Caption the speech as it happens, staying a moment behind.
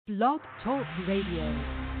Blog Talk Radio.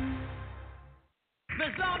 The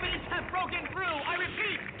zombies have broken through. I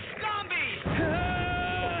repeat, zombies!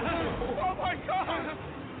 Oh my God!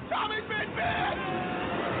 Tommy's been bit!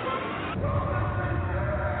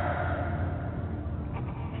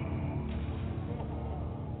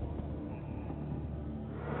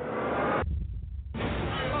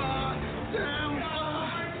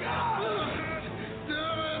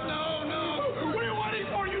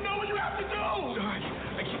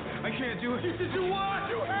 Do it. You can do what?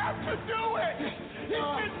 You have to do it! He's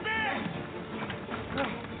been bit!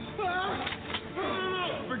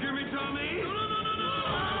 Forgive me, Tommy.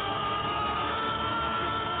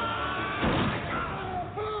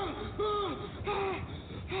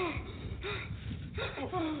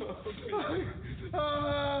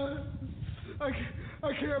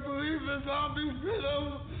 I can't believe the zombies bit him.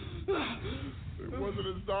 It wasn't a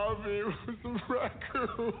zombie, it was a raccoon.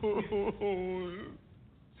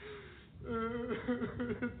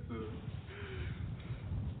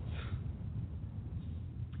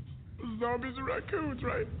 Zombies and raccoons,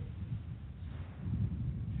 right?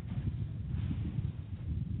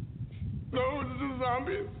 No, it's just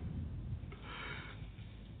zombies.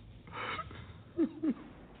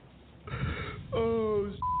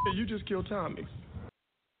 Oh, shit, you just killed Tommy.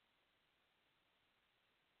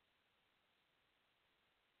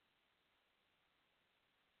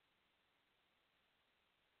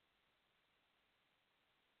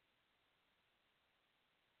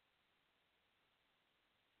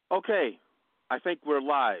 Okay, I think we're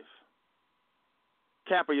live.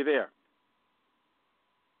 Cap, are you there?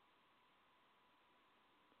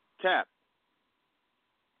 Cap.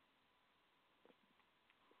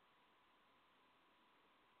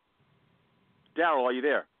 Daryll, are you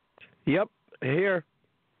there? Yep, here.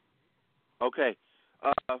 Okay.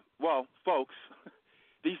 Well, folks,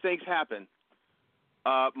 these things happen.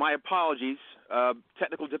 My apologies.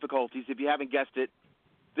 Technical difficulties. If you haven't guessed it,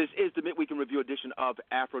 this is the Midweek in Review edition of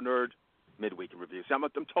Afronerd Midweek in Review. See, I'm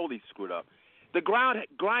totally screwed up. The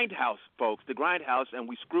GrindHouse, folks, the GrindHouse, and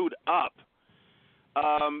we screwed up.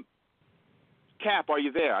 Cap, are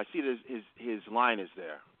you there? I see that his line is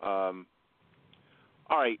there. All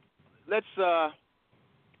right, let's go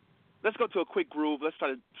to a quick groove. Let's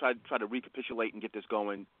try to recapitulate and get this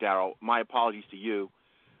going. Daryll, my apologies to you.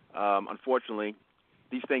 Unfortunately,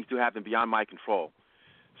 these things do happen beyond my control.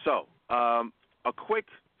 So, a quick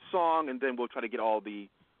song, and then we'll try to get all the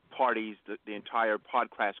parties, the entire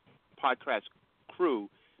podcast crew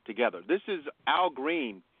together. This is Al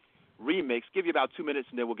Green remix. Give you about 2 minutes,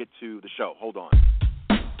 and then we'll get to the show. Hold on.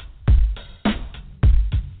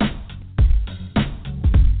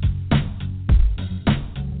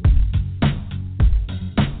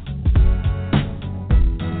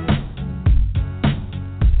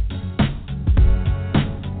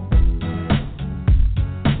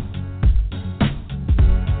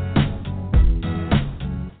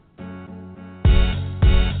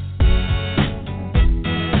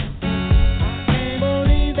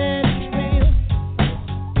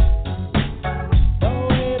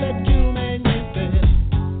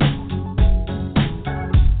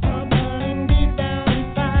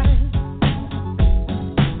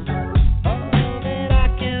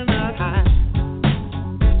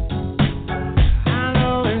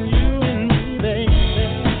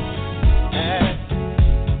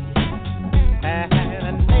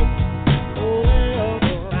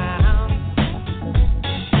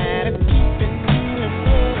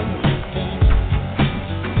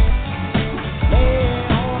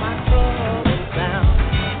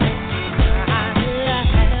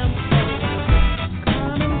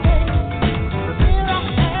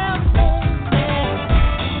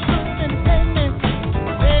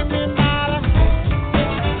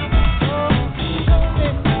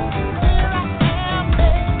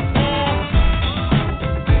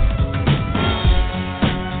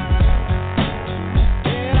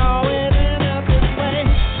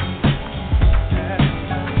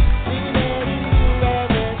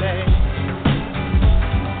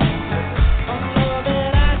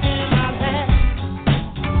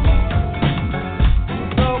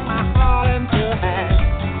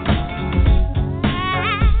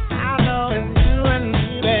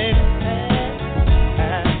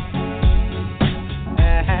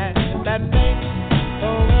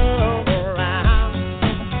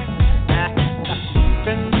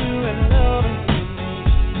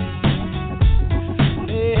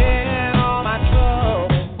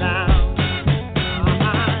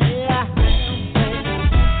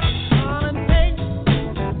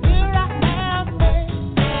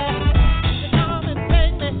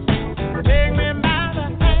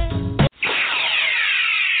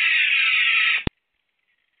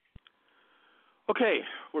 Okay,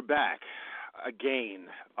 we're back again.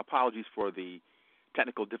 Apologies for the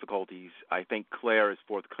technical difficulties. I think Claire is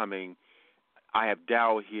forthcoming. I have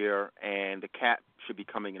Daryll here, and the cat should be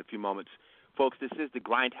coming in a few moments. Folks, this is the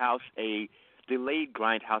GrindHouse, a delayed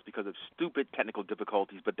GrindHouse because of stupid technical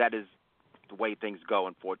difficulties, but that is the way things go,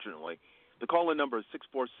 unfortunately. The call-in number is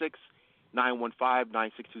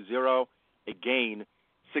 646-915-9620. Again,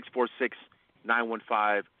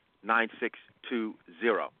 646-915-9620.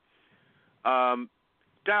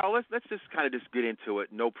 Daryll, let's just kind of just get into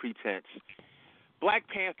it, no pretense. Black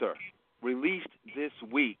Panther released this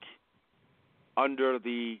week under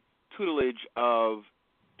the tutelage of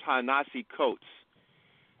Ta-nehisi Coates,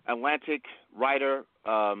 Atlantic writer,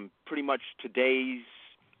 pretty much today's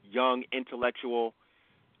young intellectual.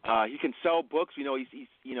 He can sell books. He's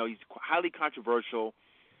highly controversial,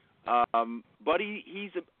 but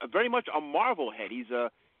he's very much a Marvel head. He's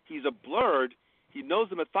a Blerd. He knows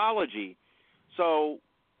the mythology. So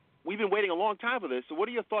we've been waiting a long time for this. So what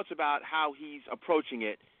are your thoughts about how he's approaching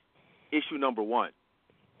it, issue number 1?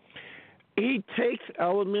 He takes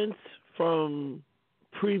elements from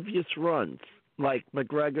previous runs, like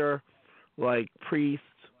McGregor, like Priest,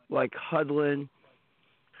 like Hudlin,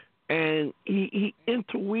 and he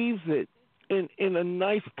interweaves it in a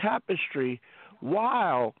nice tapestry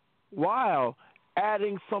while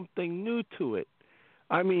adding something new to it.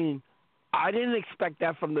 I mean, I didn't expect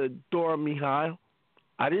that from the Dora Mihail.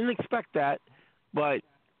 I didn't expect that, but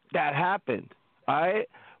that happened.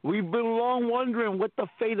 We've been long wondering what the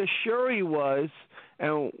fate of Shuri was,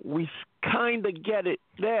 and we kind of get it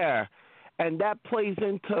there. And that plays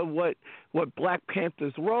into what Black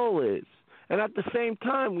Panther's role is. And at the same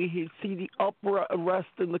time, we see the unrest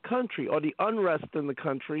in the country,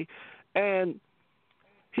 and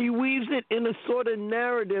he weaves it in a sort of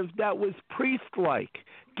narrative that was priest-like,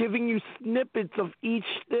 giving you snippets of each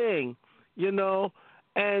thing,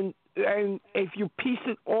 and if you piece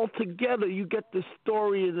it all together, you get the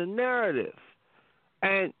story and the narrative.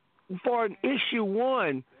 And for an issue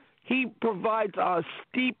 1, he provides a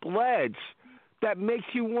steep ledge that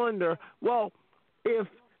makes you wonder, well, if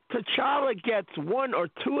T'Challa gets 1 or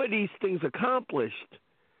 2 of these things accomplished,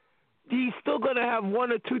 he's still going to have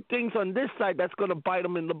 1 or 2 things on this side that's going to bite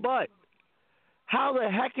him in the butt. How the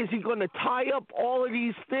heck is he going to tie up all of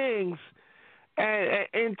these things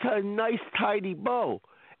into a nice, tidy bow?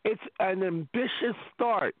 It's an ambitious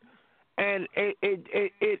start, and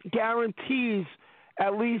it guarantees,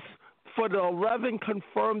 at least for the 11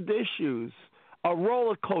 confirmed issues, a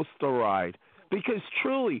roller coaster ride. Because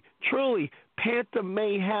truly, Panther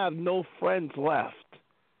may have no friends left.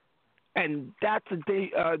 And that's a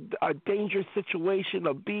dangerous situation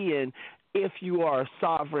to be in if you are a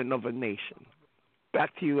sovereign of a nation.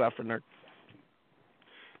 Back to you, Afronerd.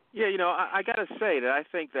 Yeah, I got to say that I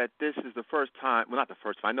think that this is the first time, well, not the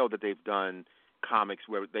first time, I know that they've done comics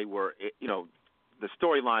where they were, the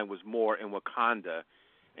storyline was more in Wakanda,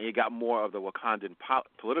 and you got more of the Wakandan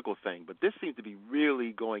political thing, but this seems to be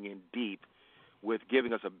really going in deep with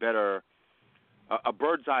giving us a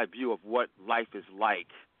bird's eye view of what life is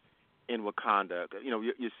like in Wakanda.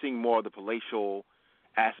 You're seeing more of the palatial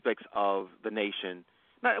aspects of the nation.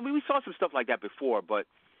 Now, we saw some stuff like that before, but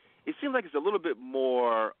it seems like it's a little bit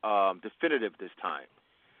more definitive this time.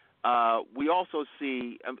 We also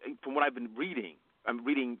see, from what I've been reading, as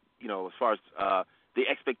far as the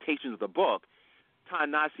expectations of the book,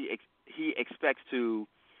 Ta-nehisi, he expects to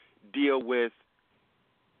deal with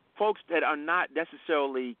folks that are not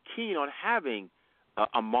necessarily keen on having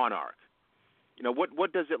a monarch.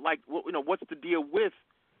 What does it like? What's the deal with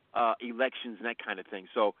elections and that kind of thing?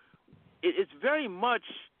 So it's very much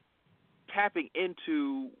tapping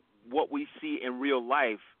into what we see in real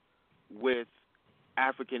life with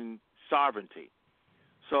African sovereignty.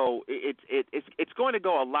 So it's going to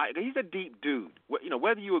go a lot. He's a deep dude.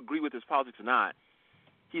 Whether you agree with his politics or not,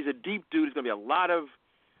 he's a deep dude. There's going to be a lot of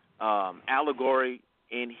allegory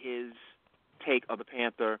in his take of the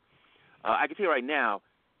Panther. I can tell you right now,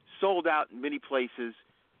 sold out in many places.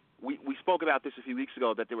 We spoke about this a few weeks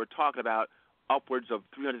ago, that they were talking about upwards of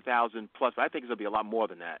 300,000 plus. But I think it's going to be a lot more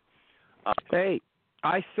than that. Hey,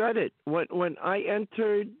 I said it when I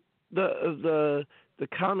entered the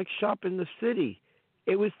comic shop in the city.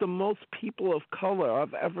 It was the most people of color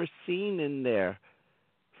I've ever seen in there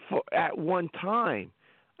at one time.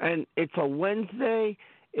 And it's a Wednesday.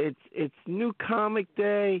 It's New Comic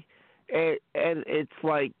Day, and it's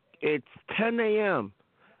 10 a.m.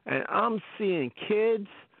 and I'm seeing kids,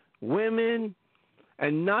 women,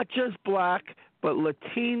 and not just black, but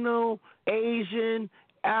Latino, Asian,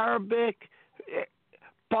 Arabic,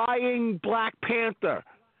 buying Black Panther.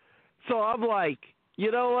 So I'm like,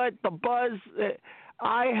 you know what? The buzz,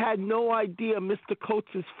 I had no idea Mr.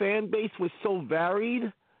 Coates' fan base was so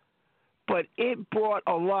varied, but it brought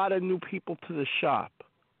a lot of new people to the shop.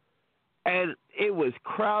 And it was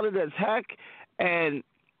crowded as heck, and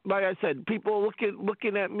like I said, people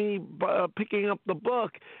looking at me picking up the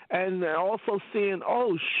book, and they're also seeing,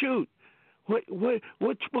 oh, shoot,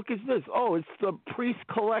 which book is this? Oh, it's the Priest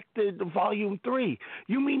Collected Volume 3.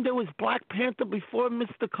 You mean there was Black Panther before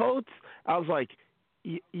Mr. Coates? I was like,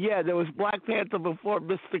 yeah, there was Black Panther before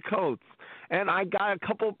Mr. Coates. And I got a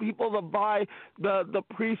couple people to buy the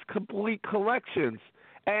Priest Complete Collections.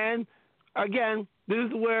 And, again, this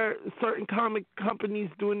is where certain comic companies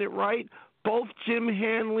doing it right. Both Jim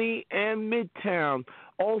Hanley and Midtown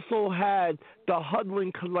also had the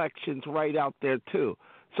Hudlin collections right out there, too.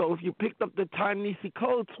 So if you picked up the Ta-nehisi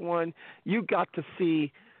Coates one, you got to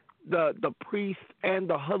see the Priest and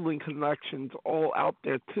the Hudlin collections all out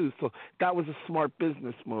there, too. So that was a smart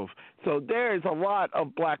business move. So there's a lot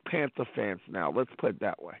of Black Panther fans now. Let's put it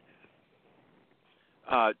that way.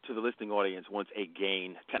 To the listening audience, once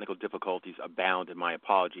again, technical difficulties abound, and my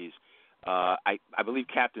apologies. I believe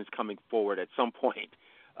Captain's coming forward at some point.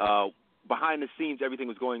 Behind the scenes, everything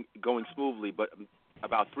was going smoothly, but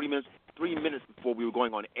about 3 minutes before we were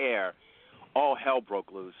going on air, all hell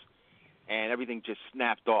broke loose, and everything just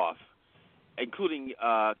snapped off, including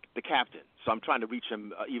the Captain. So I'm trying to reach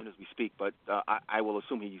him even as we speak, but I will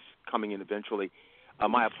assume he's coming in eventually.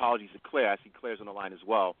 My apologies to Claire. I see Claire's on the line as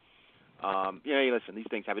well. Listen, these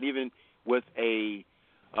things happen. Even with a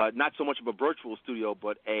not so much of a virtual studio,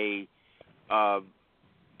 but a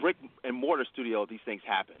brick and mortar studio, these things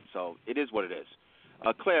happen. So it is what it is.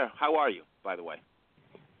 Claire, how are you, by the way?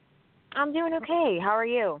 I'm doing okay. How are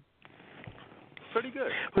you? Pretty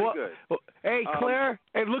good. Well, hey, Claire,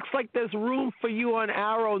 it looks like there's room for you on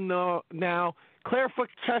Arrow now. Claire for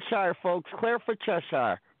Cheshire, folks. Claire for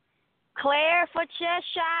Cheshire. Claire for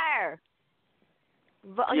Cheshire.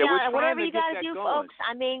 Whatever you guys do, folks.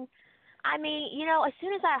 I mean, as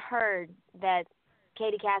soon as I heard that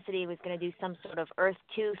Katie Cassidy was going to do some sort of Earth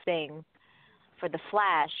 2 thing for The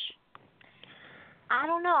Flash, I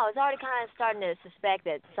don't know. I was already kind of starting to suspect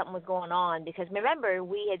that something was going on because remember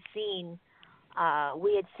we had seen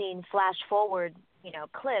flash forward,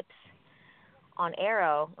 clips on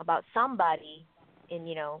Arrow about somebody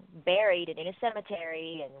buried in a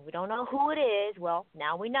cemetery, and we don't know who it is. Well,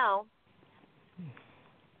 now we know.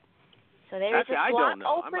 So there's a slot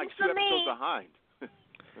open for me. I'm like 2 episodes behind.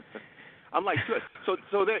 I'm like,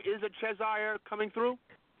 so there is a Cheshire coming through?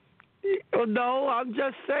 No, I'm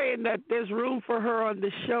just saying that there's room for her on the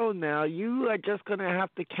show now. You are just going to have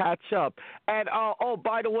to catch up. And,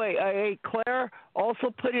 by the way, hey, Claire, also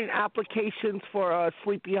put in applications for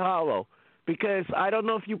Sleepy Hollow because I don't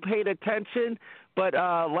know if you paid attention, but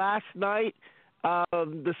last night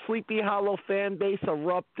the Sleepy Hollow fan base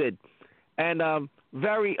erupted, and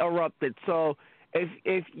very erupted. So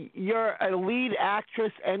if you're a lead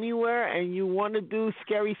actress anywhere and you want to do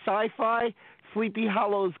scary sci-fi, Sleepy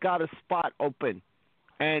Hollow's got a spot open.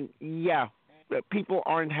 And, yeah, people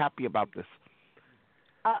aren't happy about this.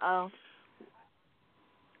 Uh-oh.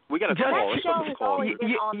 We got a call.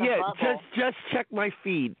 Just check my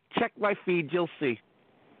feed. Check my feed. You'll see.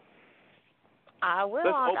 I will.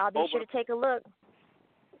 I'll be sure to take a look.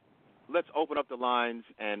 Let's open up the lines,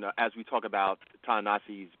 and as we talk about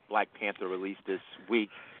Ta-Nehisi's Black Panther release this week,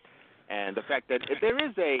 and the fact that there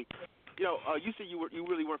is a, you said you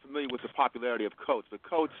really weren't familiar with the popularity of Coates, but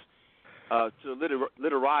Coates, to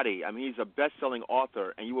literati, I mean, he's a best-selling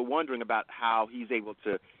author, and you were wondering about how he's able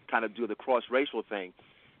to kind of do the cross-racial thing.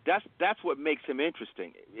 That's what makes him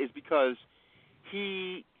interesting, is because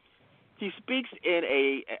he speaks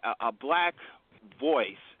in a black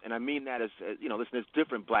voice, and I mean that as listen, there's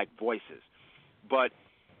different black voices, but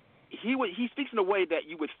he speaks in a way that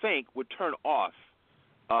you would think would turn off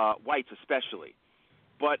whites especially,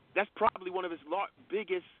 but that's probably one of his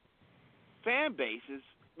biggest fan bases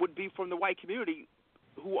would be from the white community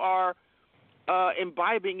who are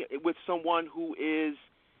imbibing with someone who is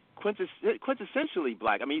quintessentially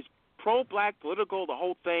black. I mean, he's pro-black, political, the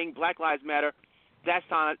whole thing, Black Lives Matter. That's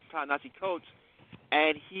Ta-Nehisi Coates,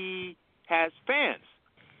 and he has fans.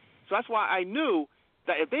 So that's why I knew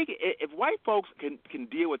that if white folks can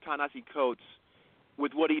deal with Ta-Nehisi Coates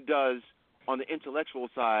with what he does on the intellectual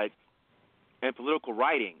side and political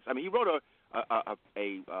writings. I mean, he wrote a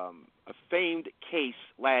famed case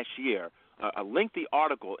last year, a lengthy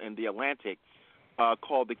article in The Atlantic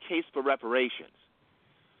called "The Case for Reparations."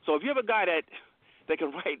 So if you have a guy that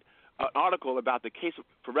can write an article about the case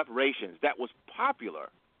for reparations that was popular,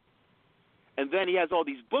 and then he has all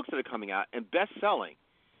these books that are coming out and best-selling,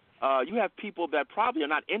 you have people that probably are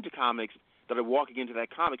not into comics that are walking into that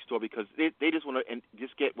comic store because they just want to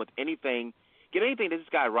just get anything that this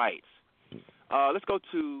guy writes. Let's go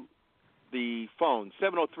to the phone,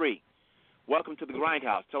 703. Welcome to the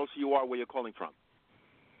GrindHouse. Tell us who you are, where you're calling from.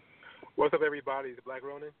 What's up, everybody? It's Black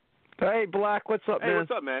Ronin. Hey, Black. What's up, man? Hey,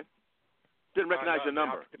 what's up, man? Didn't recognize your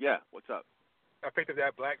number. Yeah, what's up? I picked up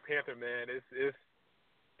that Black Panther, man.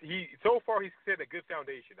 So far he's set a good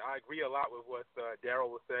foundation. I agree a lot with what Daryll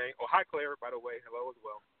was saying. Oh, hi, Claire, by the way. Hello as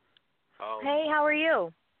well. Hey, how are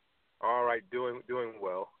you? All right, doing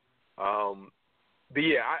well. But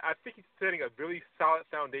yeah, I think he's setting a really solid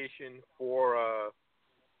foundation for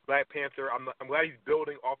Black Panther. I'm glad he's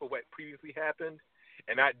building off of what previously happened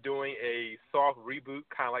and not doing a soft reboot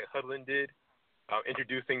kind of like Hudlin did,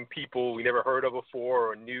 introducing people we never heard of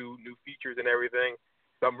before or new features and everything.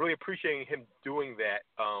 So I'm really appreciating him doing that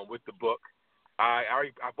with the book. I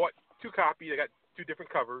bought 2 copies. I got 2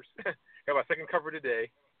 different covers. Got my second cover today.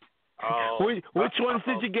 Which ones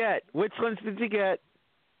did you get? Which ones did you get?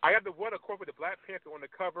 I got the one, of course, with the Black Panther on the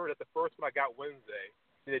cover. That's the first one I got Wednesday.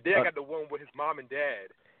 And today I got the one with his mom and dad.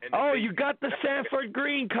 And you got the Sanford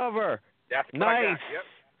Green cover. That's what nice. I got.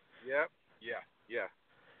 Yep. Yeah.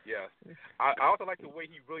 I also like the way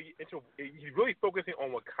he's really focusing on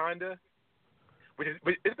Wakanda, it's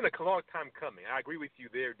been a long time coming. I agree with you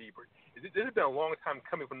there, Dburt. This has been a long time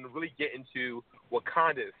coming for them to really get into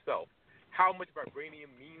Wakanda itself. How much vibranium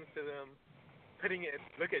means to them, looking at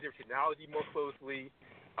their technology more closely,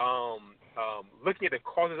 looking at the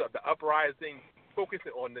causes of the uprising,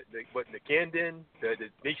 focusing on the Nagandan, the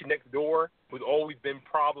nation next door, who's always been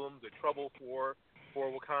problems or trouble for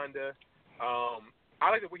Wakanda. I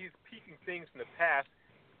like the way he's piecing things from the past,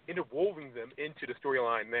 interwoven them into the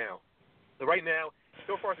storyline now. So right now,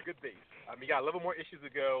 so far it's a good base. I mean, you got 11 more issues to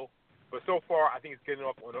go, but so far I think it's getting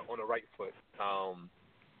off on the right foot.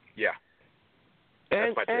 Yeah.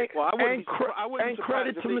 And credit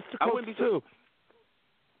to Mr. Coates too.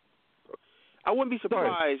 I wouldn't be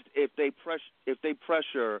surprised if they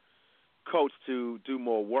pressure Coates to do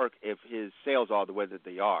more work if his sales are the way that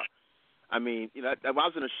they are. I mean, when I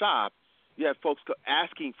was in a shop, you have folks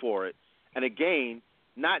asking for it, and again,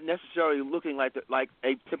 not necessarily looking like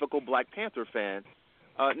a typical Black Panther fan.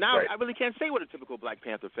 Now right. I really can't say what a typical Black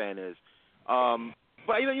Panther fan is, but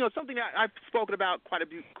something that I've spoken about quite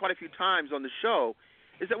a few times on the show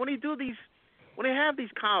is that when they have these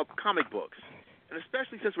comic books, and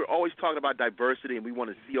especially since we're always talking about diversity and we want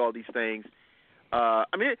to see all these things, one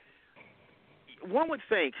would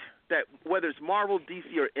think that whether it's Marvel,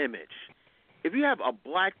 DC, or Image, if you have a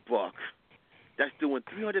Black book that's doing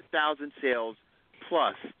 300,000 sales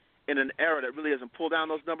plus in an era that really doesn't pull down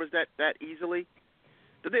those numbers that easily,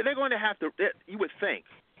 they're going to have to. You would think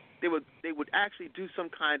they would actually do some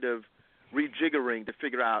kind of rejiggering to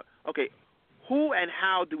figure out, okay, who and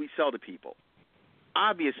how do we sell to people?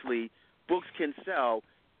 Obviously, books can sell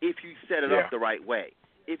if you set it up the right way.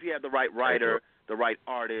 If you have the right writer, the right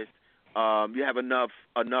artist, you have enough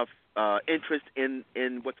interest in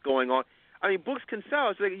what's going on. I mean, books can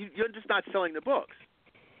sell. So you're just not selling the books.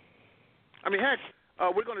 I mean, heck,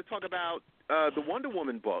 we're going to talk about the Wonder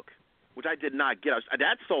Woman book, which I did not get.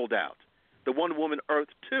 That sold out. The Wonder Woman Earth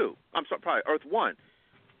 2. I'm sorry, probably Earth 1.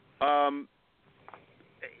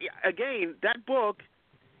 Again, that book,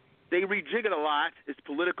 they rejig it a lot. It's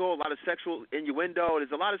political, a lot of sexual innuendo.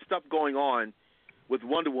 There's a lot of stuff going on with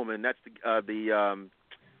Wonder Woman. That's the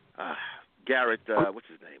Garrett, what's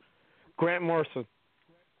his name? Grant Morrison.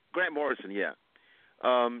 Grant Morrison, yeah.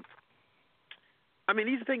 I mean,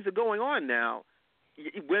 these things are going on now.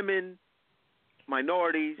 Women,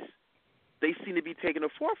 minorities, they seem to be taking the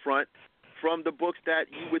forefront from the books that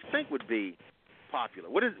you would think would be popular.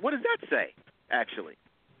 What does that say, actually?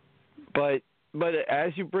 But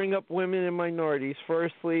as you bring up women and minorities,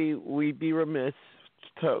 firstly, we'd be remiss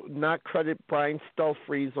to not credit Brian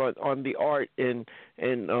Stelfreeze on the art in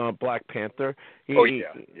Black Panther.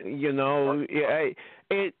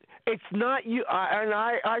 It's not you, and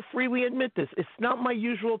I freely admit this. It's not my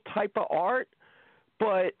usual type of art,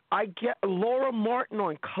 but I get Laura Martin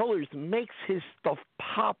on colors makes his stuff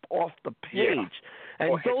pop off the page,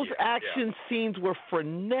 and those action scenes were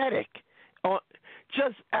frenetic.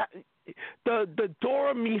 The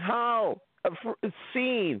Dora Michal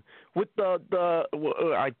scene with the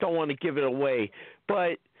I don't want to give it away,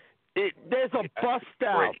 but there's a bust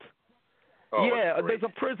out. There's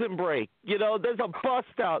a prison break. There's a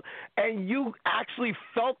bust out, and you actually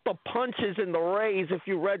felt the punches and the rays if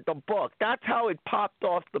you read the book. That's how it popped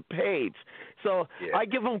off the page. So I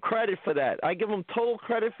give them credit for that. I give them total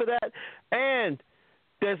credit for that. And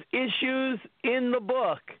there's issues in the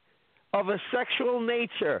book of a sexual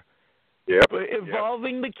nature Yep. But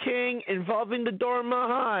involving the king, involving the Dharma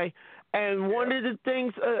High, and one of the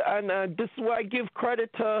things, this is what I give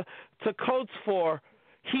credit to Coates for,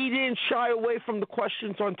 he didn't shy away from the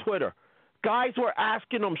questions on Twitter. Guys were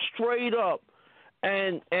asking him straight up,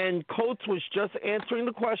 and Coates was just answering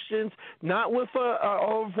the questions, not with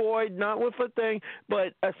a void, not with a thing,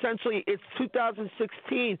 but essentially it's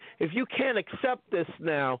 2016. If you can't accept this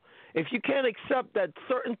now, if you can't accept that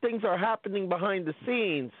certain things are happening behind the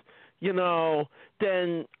scenes,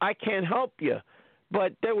 then I can't help you.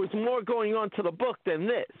 But there was more going on to the book than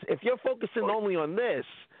this. If you're focusing only on this,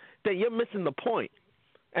 then you're missing the point.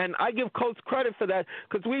 And I give Coates credit for that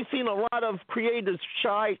because we've seen a lot of creators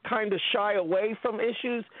shy away from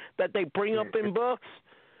issues that they bring up in books.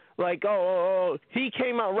 Like, he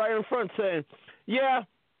came out right in front saying, yeah,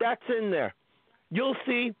 that's in there. You'll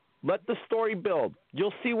see. Let the story build.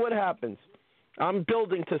 You'll see what happens. I'm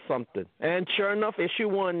building to something. And sure enough, issue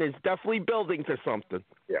 1 is definitely building to something.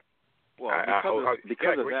 Yeah. Well,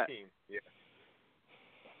 because of that. Yeah.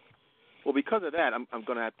 Well, because of that, I'm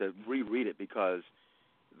going to have to reread it because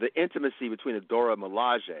the intimacy between Adora and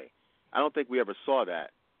Melage, I don't think we ever saw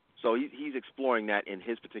that. So he's exploring that in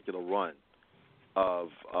his particular run of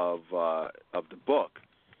the book.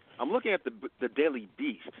 I'm looking at the Daily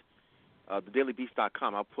Beast,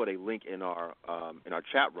 thedailybeast.com. I'll put a link in our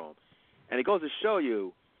chat room, and it goes to show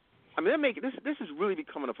you. I mean, this is really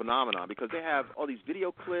becoming a phenomenon because they have all these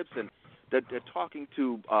video clips and they're talking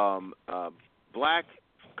to black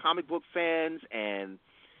comic book fans, and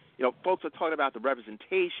folks are talking about the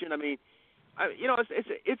representation. I mean,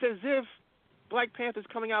 it's as if Black Panther's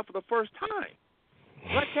coming out for the first time.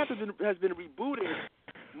 Black Panther has been rebooted,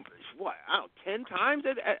 10 times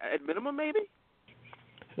at minimum, maybe?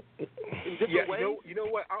 In different ways? You know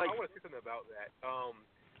what? I want to say something about that.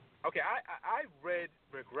 Okay, I read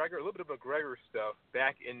McGregor, a little bit of McGregor stuff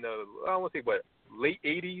back in the, late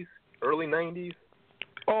 80s, early 90s.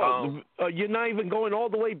 You're not even going all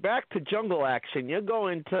the way back to Jungle Action. You're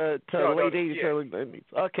going to late 80s, early 90s.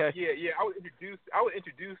 Okay. Yeah. I was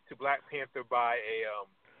introduced to Black Panther by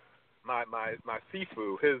my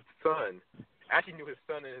Sifu, his son. I actually knew his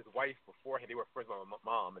son and his wife beforehand. They were friends with my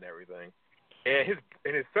mom and everything. And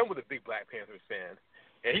his son was a big Black Panthers fan.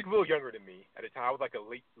 And he's a little younger than me at the time. I was like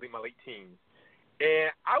my late teens.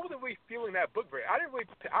 And I wasn't really feeling that book very. I really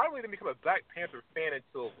didn't become a Black Panther fan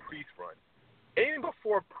until Priest run. Even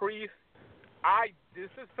before Priest,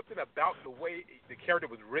 this is something about the way the character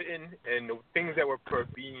was written and the things that were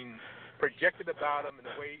being projected about him and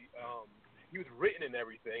the way he was written and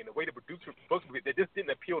everything, and the way the producer books were, that just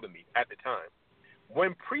didn't appeal to me at the time.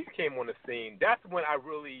 When Priest came on the scene, that's when I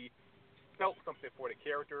really felt something for the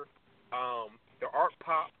character. The art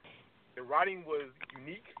popped. The writing was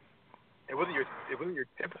unique. It wasn't your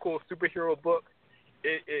typical superhero book.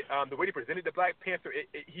 The way they presented the Black Panther,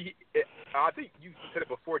 I think you said it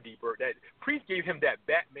before, Dburt, that Priest gave him that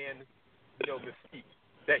Batman, mystique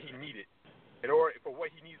that he needed in order for what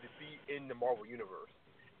he needs to be in the Marvel universe,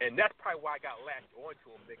 and that's probably why I got latched onto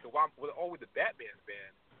him because I was always a Batman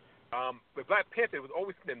fan, but Black Panther was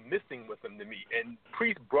always something missing with him to me, and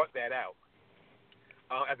Priest brought that out,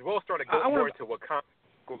 as well as starting to go more into what kind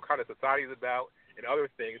of society is about and other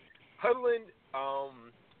things. Hudlin's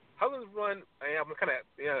run, I'm kind of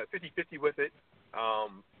 50-50 with it.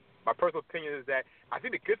 My personal opinion is that I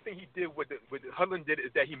think the good thing he did what Hudlin did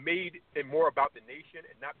is that he made it more about the nation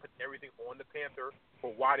and not put everything on the Panther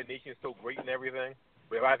for why the nation is so great and everything.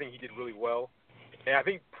 But I think he did really well. And I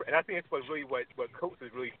think that's what Coates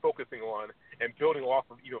is really focusing on and building off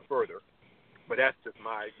of even further. But that's just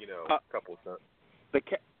my couple of cents.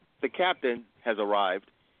 The captain has arrived.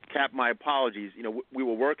 Cap, my apologies. We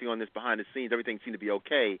were working on this behind the scenes. Everything seemed to be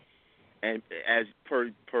okay. And as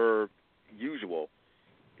per usual,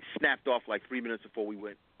 snapped off like 3 minutes before we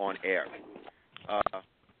went on air.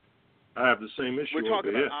 I have the same issue. We're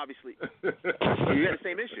talking about, obviously. You had the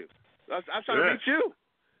same issue. I was trying to reach you.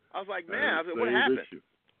 I was like, man, what happened? Issue.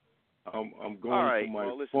 I'm going for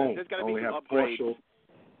my phone. There's got to I be only some have upgrades.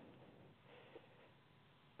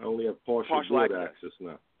 I only have partial access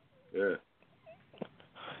now. Yeah.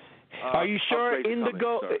 Are you sure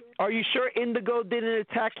Indigo? Are you sure Indigo didn't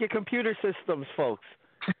attack your computer systems, folks?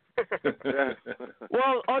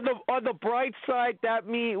 Well, on the bright side, that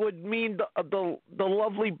would mean the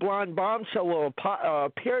lovely blonde bombshell will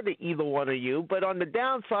appear to either one of you. But on the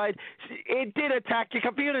downside, it did attack your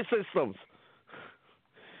computer systems.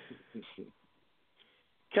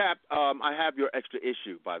 Cap, I have your extra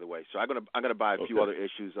issue, by the way. So I'm gonna buy a few other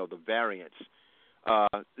issues of the variants.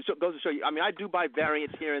 So it goes to show you. I mean, I do buy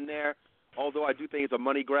variants here and there, although I do think it's a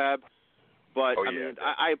money grab. But I mean,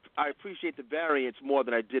 I appreciate the variants more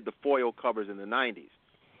than I did the foil covers in the '90s.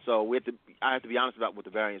 So I have to be honest about what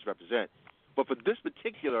the variants represent. But for this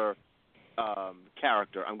particular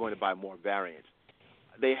character, I'm going to buy more variants.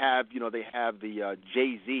 They have the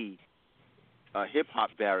Jay-Z hip hop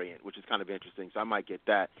variant, which is kind of interesting. So I might get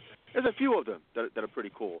that. There's a few of them that are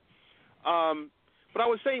pretty cool. But I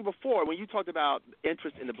was saying before, when you talked about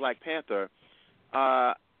interest in the Black Panther,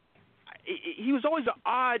 he was always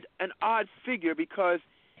an odd figure because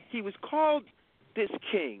he was called this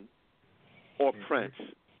king or prince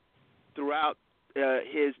throughout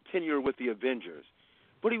his tenure with the Avengers,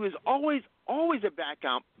 but he was always a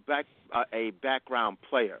background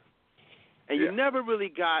player, and you never really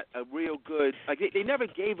got a real good they never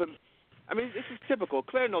gave him. I mean, this is typical.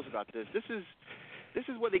 Claire knows about this. This is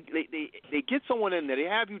where they get someone in there. They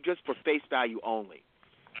have you just for face value only.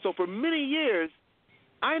 So for many years,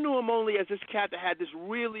 I knew him only as this cat that had this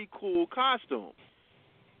really cool costume,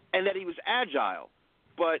 and that he was agile,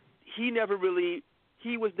 but he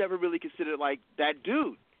was never really considered like that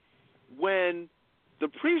dude. When the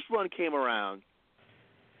Priest run came around,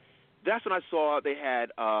 that's when I saw they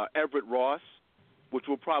had Everett Ross, which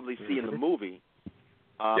we'll probably see in the movie.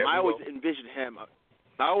 I always envisioned him.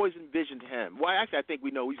 Well, actually, I think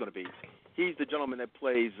we know who he's going to be. He's the gentleman that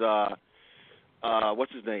plays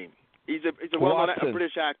what's his name? He's a well-known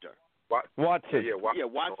British actor. Watson. Yeah,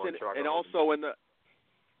 Watson, and also in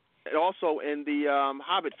the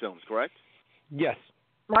Hobbit films, correct? Yes.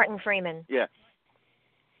 Martin Freeman. Yeah.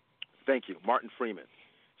 Thank you, Martin Freeman.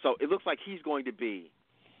 So it looks like he's going to be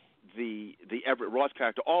the Everett Ross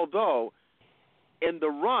character, although in the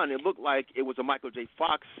run it looked like it was a Michael J.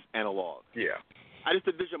 Fox analog. Yeah. I just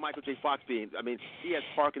envision Michael J. Fox being. I mean, he has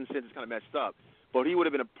Parkinson's, it's kind of messed up, but he would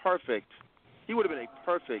have been a perfect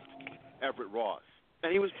Everett Ross,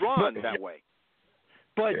 and he was drawn that way.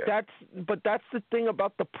 But that's the thing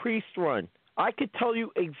about the Priest run. I could tell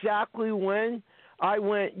you exactly when I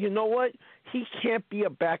went, you know what? He can't be a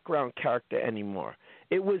background character anymore.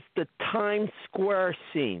 It was the Times Square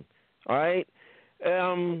scene, all right?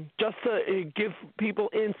 Just to give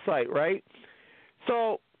people insight, right?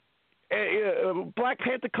 So Black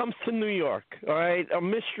Panther comes to New York, all right? A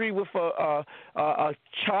mystery with a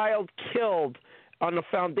child killed on the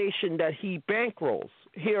foundation that he bankrolls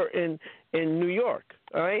here in New York,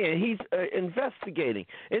 all right? And he's investigating.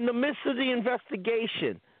 In the midst of the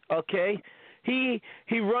investigation, okay, he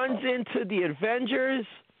runs into the Avengers,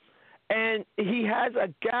 and he has a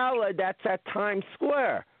gala that's at Times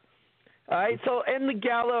Square. All right, so in the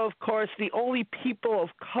gala, of course, the only people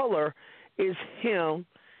of color is him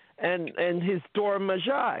and his Dora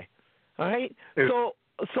Milaje. All right,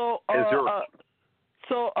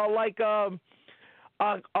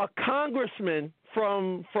 a congressman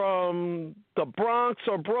from the Bronx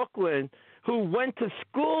or Brooklyn who went to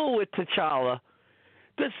school with T'Challa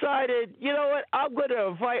decided, you know what, I'm going to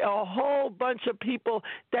invite a whole bunch of people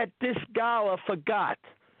that this gala forgot.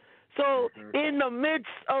 So in the midst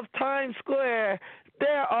of Times Square,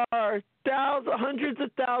 there are hundreds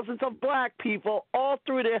of thousands of black people all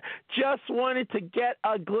through there just wanted to get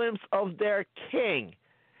a glimpse of their king.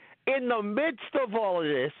 In the midst of all of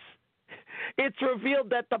this, it's revealed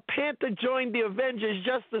that the Panther joined the Avengers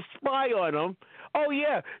just to spy on them. Oh,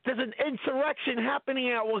 yeah, there's an insurrection happening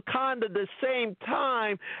at Wakanda at the same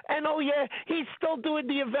time. And, oh, yeah, he's still doing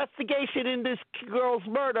the investigation in this girl's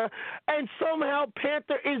murder. And somehow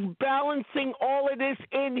Panther is balancing all of this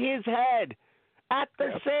in his head at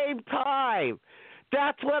the same time.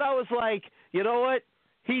 That's what I was like, you know what?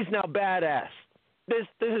 He's now badass. This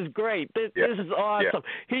is great. This is awesome.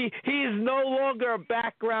 Yeah. He is no longer a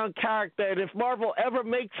background character. And if Marvel ever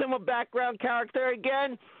makes him a background character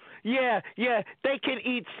again, yeah, they can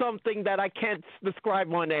eat something that I can't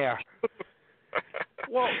describe on air.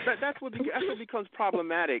 Well, that's what becomes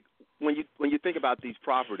problematic when you think about these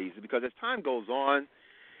properties, because as time goes on,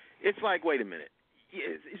 it's like, wait a minute,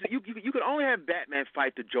 you could only have Batman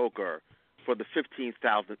fight the Joker for the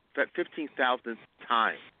 15,000th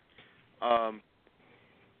time.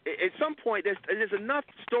 At some point, there's enough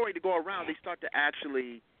story to go around. They start to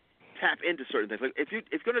actually tap into certain things. Like if you're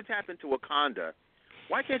going to tap into Wakanda,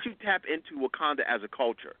 why can't you tap into Wakanda as a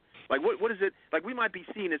culture? Like what is it? Like we might be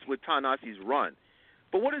seeing this with Ta-Nehisi's run,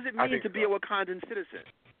 but what does it mean to be a Wakandan citizen?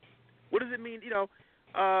 What does it mean,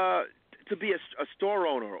 to be a store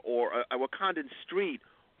owner or a Wakandan street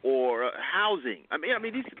or housing? I mean,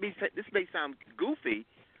 this may sound goofy,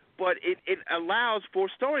 but it allows for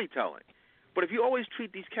storytelling. But if you always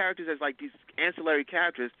treat these characters as like these ancillary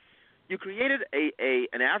characters, you created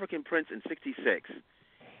an African prince in '66,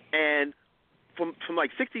 and from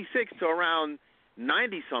like '66 to around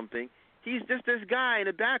 90-something, He's just this guy in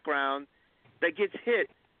the background that gets hit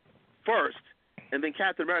first, and then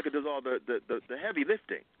Captain America does all the heavy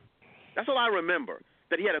lifting. That's all I remember.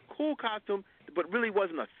 That he had a cool costume, but really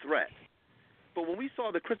wasn't a threat. But when we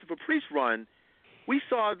saw the Christopher Priest run, we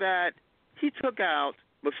saw that he took out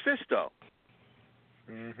Mephisto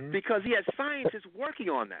because he had scientists working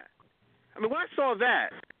on that. I mean, when I saw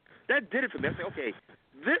that did it for me. I said, okay,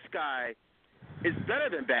 this guy is better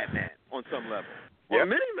than Batman on some level, on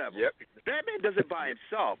many levels. Yep. Batman does it by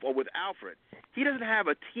himself or with Alfred. He doesn't have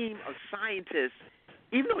a team of scientists,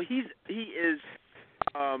 even though he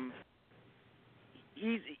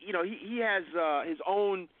has his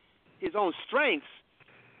own strengths.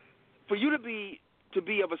 For you to be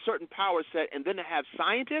of a certain power set and then to have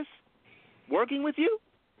scientists working with you,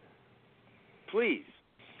 please,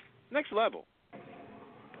 next level.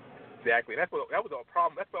 Exactly. That was a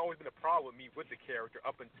problem. That's always been a problem with me with the character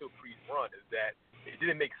up until Priest's run, is that it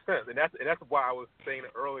didn't make sense, and that's why I was saying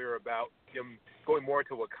earlier about him going more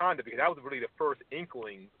into Wakanda, because that was really the first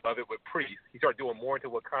inkling of it with Priest. He started doing more into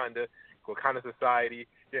Wakanda society.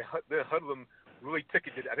 Then Hoodlum really took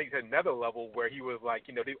it to, I think, to another level where he was like,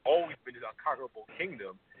 they've always been this unconquerable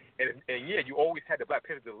kingdom. And yeah, you always had the Black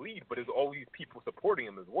Panther to lead, but there's always people supporting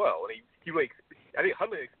him as well. And he really, I think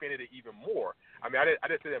Hoodlum expanded it even more. I mean, I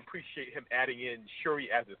just didn't appreciate him adding in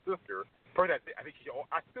Shuri as a sister. First, I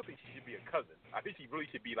still think she should be a cousin. I think she really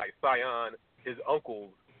should be like Sion, his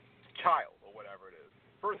uncle's child or whatever it is.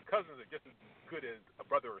 First cousins are just as good as a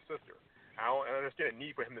brother or sister. I understand the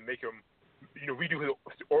need for him to make him, redo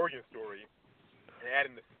his origin story and add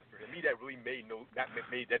in the sister. To me, that really did not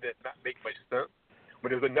make much sense. But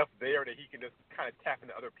there's enough there that he can just kind of tap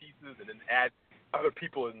into other pieces and then add other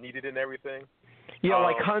people as needed and everything. Yeah,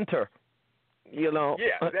 like Hunter. Yeah,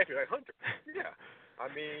 exactly, like Hunter. Yeah. I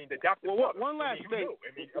mean, the doctor. Well, one last thing.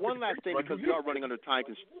 One last thing because we are running under time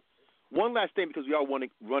constraints. One last thing because we are running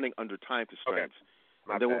under time constraints. Okay.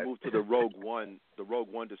 And then we'll move to the Rogue One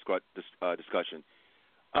discussion.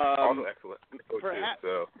 Also excellent.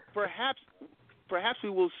 Perhaps we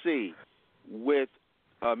will see with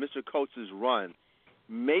Mr. Coates' run,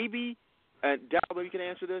 maybe, and Daryll, maybe you can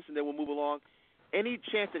answer this, and then we'll move along. Any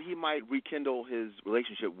chance that he might rekindle his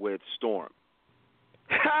relationship with Storm?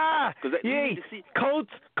 Coates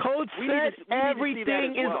said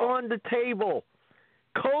everything is on the table.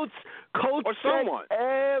 Coates said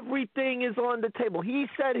everything is on the table. He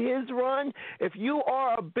said his run, if you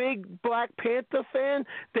are a big Black Panther fan,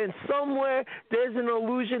 then somewhere there's an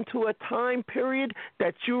allusion to a time period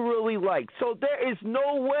that you really like. So there is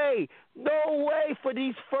no way for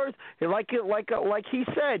these first, like he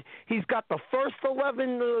said, he's got the first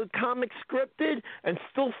 11 comics scripted, and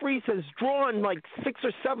Still Freeze has drawn like 6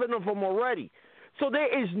 or 7 of them already. So there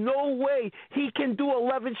is no way he can do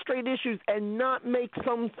 11 straight issues and not make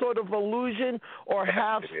some sort of allusion or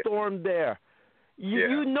have Storm there.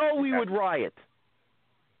 You know we would riot.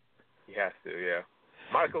 He has to, yeah.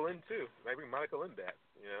 Monica Lynn, too. Might bring Monica Lynn back,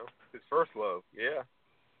 his first love. Yeah.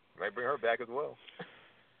 Might bring her back as well.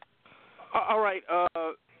 All right.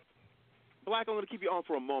 Black, I'm going to keep you on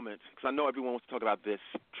for a moment because I know everyone wants to talk about this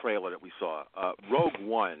trailer that we saw. Rogue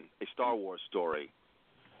One, a Star Wars story.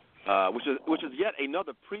 Which is yet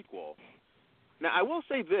another prequel. Now, I will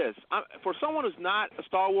say this: for someone who's not a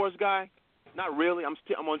Star Wars guy, not really. I'm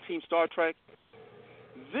on Team Star Trek.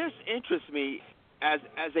 This interests me as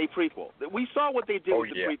a prequel. We saw what they did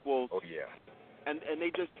with the prequels. Oh yeah. And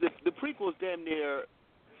they just the prequels damn near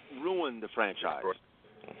ruined the franchise.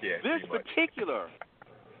 Yeah. This particular,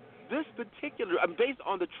 based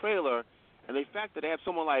on the trailer and the fact that they have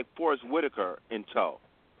someone like Forrest Whitaker in tow,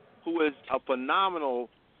 who is a phenomenal.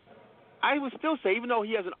 I would still say, even though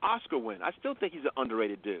he has an Oscar win, I still think he's an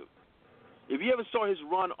underrated dude. If you ever saw his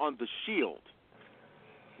run on The Shield,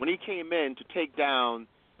 when he came in to take down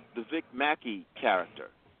the Vic Mackey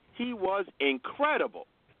character, he was incredible.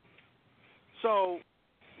 So,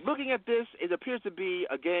 looking at this, it appears to be,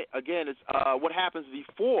 again it's what happens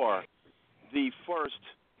before the first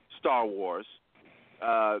Star Wars,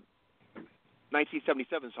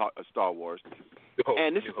 1977 Star Wars.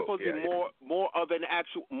 And this is supposed to be more of an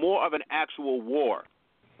actual war,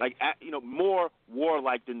 like more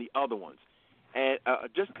warlike than the other ones. And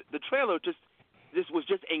just the trailer, this was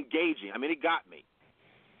just engaging. I mean, it got me.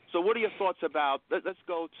 So, what are your thoughts about? Let's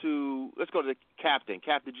go to the Captain.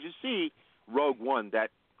 Captain, did you see Rogue One,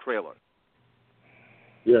 that trailer?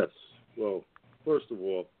 Yes. Well, first of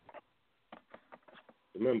all,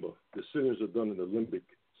 remember decisions are done in the limbic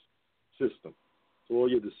system, so all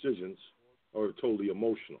your decisions are totally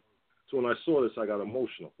emotional. So when I saw this, I got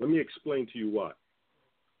emotional. Let me explain to you why.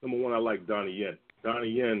 Number one, I like Donnie Yen. Donnie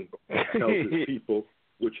Yen tells his people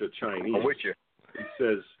which are Chinese. I'm with you.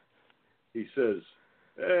 He says,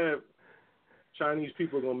 Chinese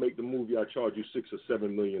people are gonna make the movie. I charge you $6 or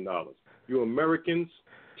 $7 million. You Americans,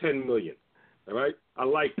 $10 million. All right, I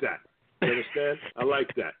like that. You understand? I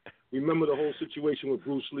like that. Remember the whole situation with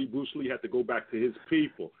Bruce Lee. Bruce Lee had to go back to his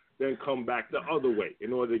people, then come back the other way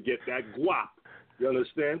in order to get that guap. You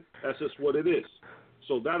understand? That's just what it is.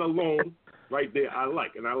 So that alone, right there, I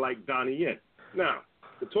like, and I like Donnie Yen. Now,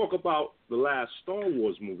 to talk about the last Star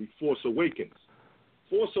Wars movie, Force Awakens.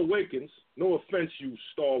 Force Awakens, no offense, you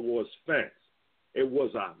Star Wars fans, it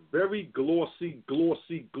was a very glossy,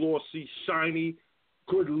 shiny,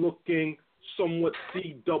 good-looking, somewhat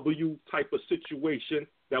CW type of situation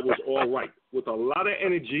that was all right, with a lot of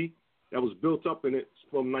energy that was built up in it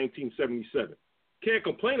from 1977. Can't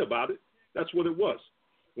complain about it. That's what it was.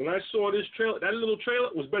 When I saw this trailer, that little trailer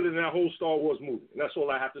was better than that whole Star Wars movie, and that's all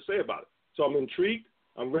I have to say about it. So I'm intrigued.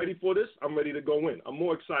 I'm ready for this. I'm ready to go in. I'm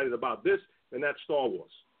more excited about this than that Star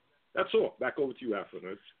Wars. That's all. Back over to you,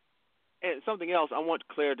 Afronerd. And something else, I want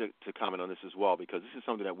Claire to comment on this as well, because this is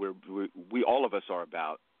something that we all of us are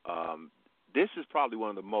about. This is probably one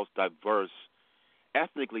of the most diverse,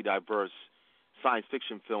 ethnically diverse science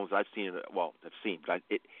fiction films I've seen. Well, that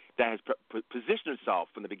has positioned itself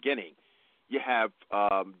from the beginning. You have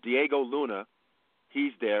Diego Luna,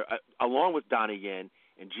 he's there, along with Donnie Yen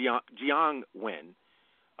and Jiang Wen,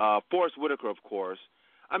 Forrest Whitaker, of course.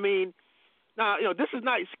 I mean, now this is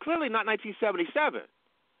not, it's clearly not 1977.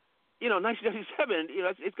 1977.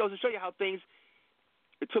 It goes to show you how things.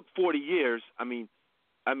 It took 40 years. I mean,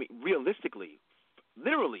 realistically,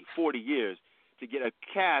 literally 40 years to get a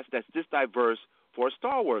cast that's this diverse for a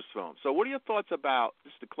Star Wars film. So, what are your thoughts about,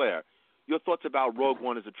 just to Claire, your thoughts about Rogue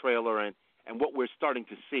One as a trailer and what we're starting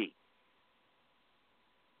to see?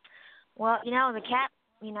 Well, the cat,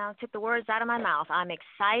 took the words out of my mouth. I'm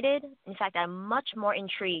excited. In fact, I'm much more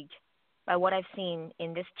intrigued by what I've seen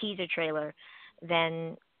in this teaser trailer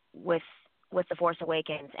than with The Force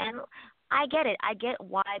Awakens. And I get it. I get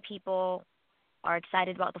why people are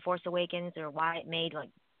excited about The Force Awakens or why it made like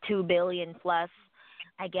 $2 billion plus.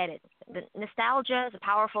 I get it. The nostalgia is a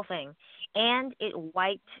powerful thing, and it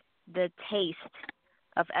wiped the taste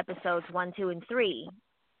of episodes 1, 2, and 3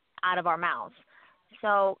 out of our mouths.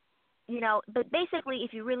 So, but basically,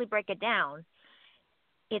 if you really break it down,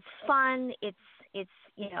 it's fun. It's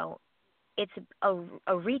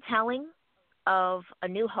a retelling of A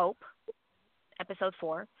New Hope, episode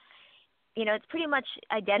 4. It's pretty much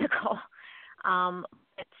identical.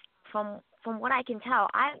 From what I can tell,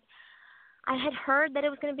 I had heard that it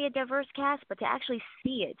was going to be a diverse cast, but to actually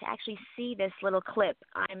see this little clip,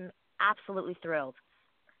 I'm absolutely thrilled.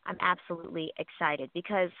 I'm absolutely excited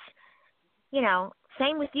because,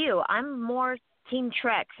 same with you. I'm more Team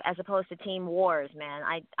Trek as opposed to Team Wars, man.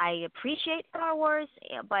 I appreciate Star Wars,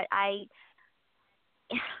 but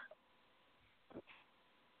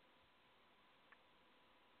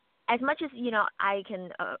as much as I can,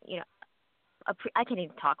 I can't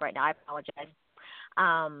even talk right now. I apologize.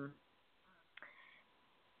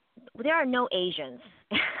 There are no Asians.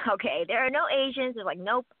 Okay, there are no Asians. There's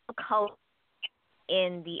no color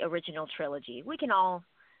in the original trilogy. We can all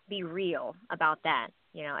be real about that.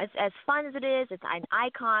 As fun as it is, it's an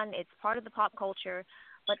icon. It's part of the pop culture,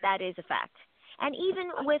 but that is a fact. And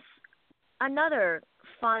even with another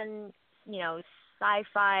fun,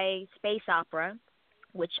 sci-fi space opera,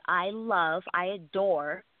 which I love, I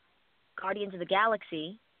adore, Guardians of the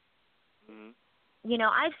Galaxy. Mm-hmm.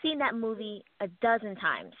 I've seen that movie a dozen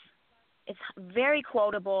times. It's very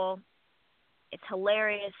quotable. It's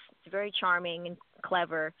hilarious. It's very charming and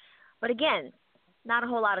clever. But again, not a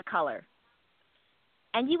whole lot of color.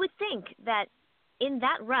 And you would think that in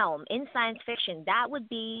that realm, in science fiction, that would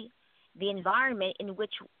be the environment in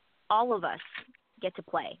which all of us get to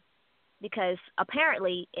play. Because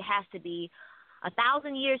apparently it has to be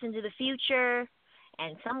 1,000 years into the future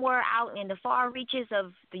and somewhere out in the far reaches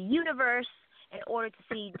of the universe in order to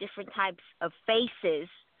see different types of faces,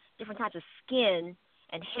 different types of skin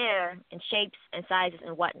and hair and shapes and sizes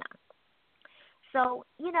and whatnot. So,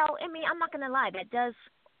 I'm not going to lie, that does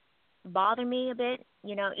bother me a bit,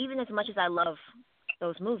 even as much as I love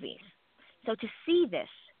those movies. So to see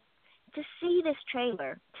this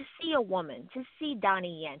trailer, to see a woman, to see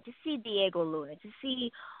Donnie Yen, to see Diego Luna, to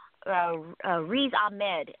see Riz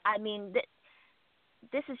Ahmed,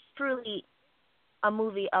 this is truly a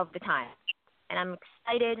movie of the time. And I'm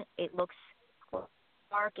excited. It looks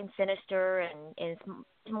dark and sinister, and it's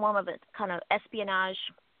more of a kind of espionage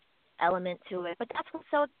element to it. But that's what's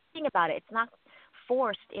so exciting about it. It's not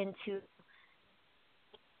forced into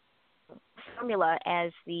formula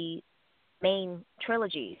as the main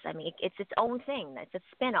trilogies. I mean, it's its own thing. It's a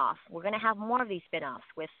spin-off. We're going to have more of these spin-offs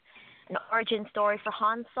with an origin story for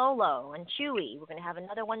Han Solo and Chewie. We're going to have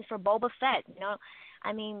another one for Boba Fett. You know,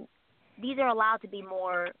 I mean, these are allowed to be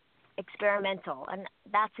more experimental, and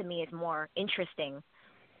that to me is more interesting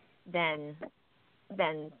than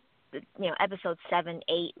episodes 7,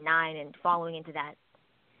 8, 9, and following into that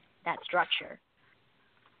structure.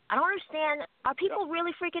 I don't understand. Are people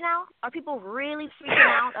really freaking out? Are people really freaking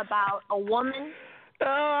out about a woman?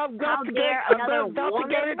 I'm about to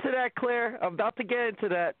get into that, Claire. I'm about to get into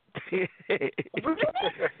that.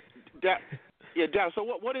 Daryl. So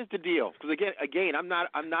what is the deal? Because again, I'm not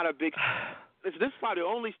a big. This is probably the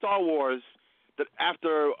only Star Wars that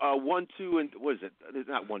after 1, 2, and what is it? It's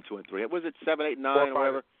not 1, 2, and 3. Was it 7, 8, 9, or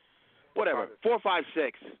whatever? Whatever. 4, 5,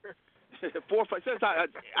 6. 4, 5.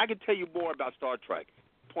 I can tell you more about Star Trek.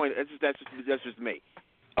 Point. That's just me.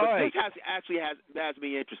 But this has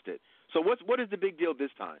me interested. So what is the big deal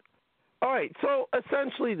this time? All right. So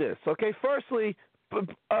essentially this. Okay. Firstly,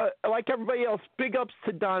 like everybody else, big ups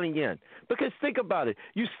to Donnie Yen, because think about it.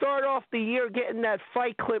 You start off the year getting that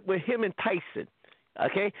fight clip with him and Tyson.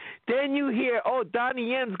 Okay. Then you hear,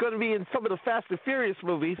 Donnie Yen's going to be in some of the Fast and Furious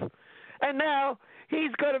movies, and now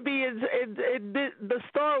he's going to be in the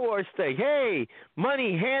Star Wars thing. Hey,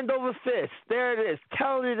 money, hand over fist. There it is.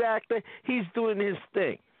 Talented actor. He's doing his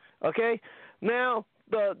thing. Okay? Now,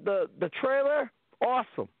 the trailer,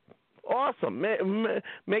 awesome. Awesome.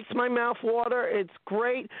 Makes my mouth water. It's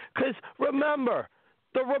great. Because remember,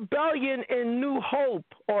 the rebellion in New Hope,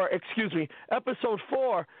 Episode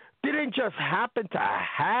 4, didn't just happen to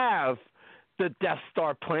have the Death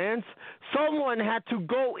Star plans. Someone had to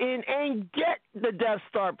go in and get the Death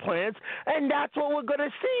Star plans, and that's what we're going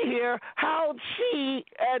to see here, how she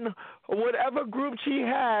and whatever group she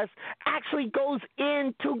has actually goes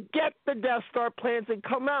in to get the Death Star plans and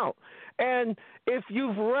come out. And if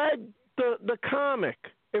you've read the comic,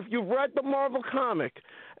 if you've read the Marvel comic,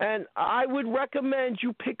 and I would recommend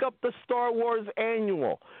you pick up the Star Wars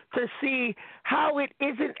Annual to see how it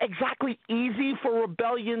isn't exactly easy for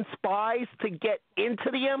rebellion spies to get into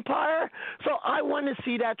the Empire. So I want to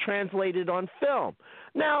see that translated on film.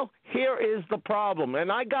 Now, here is the problem,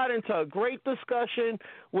 and I got into a great discussion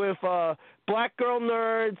with Black Girl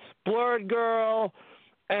Nerds, Blerd Girl,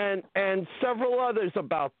 and several others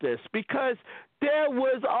about this, because there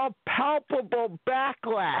was a palpable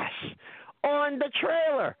backlash on the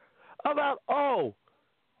trailer about,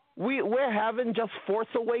 we're having just Force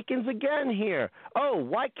Awakens again here.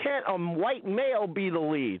 Why can't a white male be the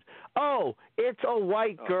lead? It's a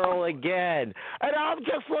white girl again. And I'm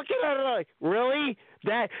just looking at it like, really?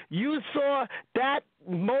 That you saw that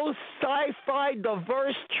most sci-fi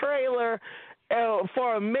diverse trailer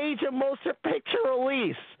for a major motion picture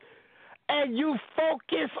release, and you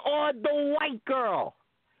focus on the white girl.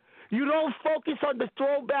 You don't focus on the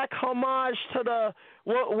throwback homage to the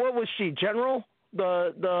what was she, General?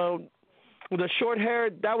 The short hair,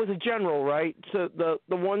 that was a general, right? So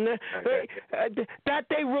the one that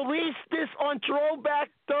they released this on Throwback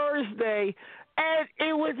Thursday, and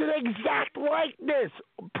it was an exact likeness.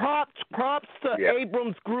 Props to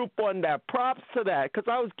Abrams Group on that. Props to that, because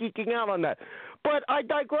I was geeking out on that. But I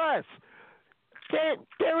digress.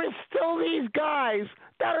 There is still these guys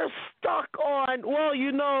that are stuck on,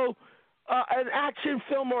 an action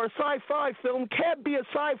film or a sci-fi film can't be a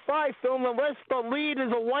sci-fi film unless the lead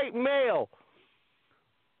is a white male.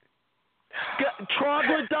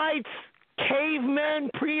 Troglodytes, cavemen,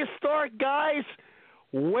 prehistoric guys,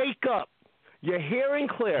 wake up. You're hearing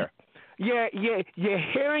clear. You're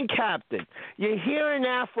hearing Captain. You're hearing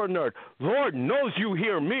Afronerd. Lord knows you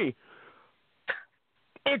hear me.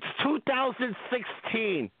 It's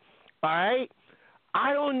 2016, all right?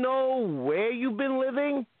 I don't know where you've been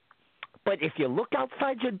living, but if you look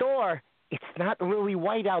outside your door, it's not really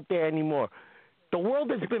white out there anymore. The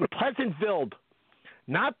world has been Pleasantville.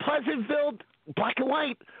 Not Pleasantville, black and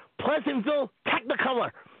white. Pleasantville,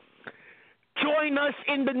 Technicolor. Join us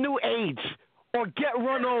in the new age, or get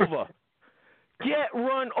run over. Get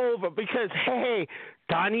run over, because, hey,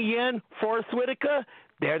 Donnie Yen, Forrest Whitaker,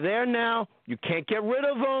 they're there now. You can't get rid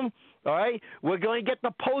of them. All right? We're going to get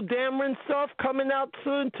the Poe Dameron stuff coming out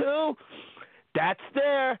soon, too. That's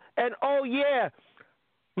there. And,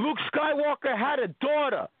 Luke Skywalker had a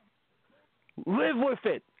daughter. Live with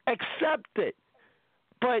it. Accept it.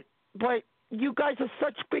 But you guys are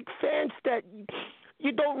such big fans that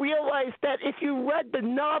you don't realize that if you read the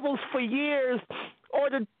novels for years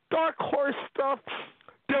or the Dark Horse stuff,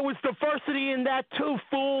 there was diversity in that, too,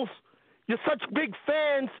 fools. You're such big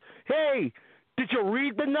fans. Hey, did you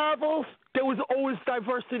read the novels? There was always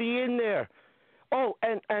diversity in there. Oh,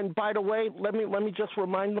 and by the way, let me just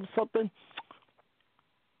remind them something.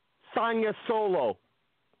 Sonya Solo.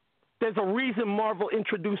 There's a reason Marvel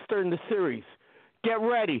introduced her in the series. Get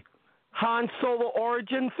ready. Han Solo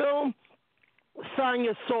origin film,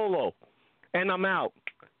 Sonya Solo. And I'm out.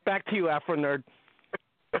 Back to you, Afronerd.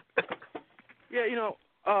 Yeah,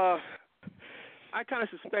 I kind of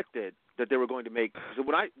suspected that they were going to make. So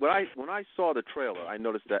when I saw the trailer, I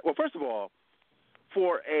noticed that. Well, first of all,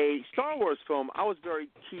 for a Star Wars film, I was very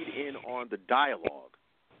keyed in on the dialogue.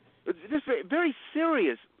 It's just very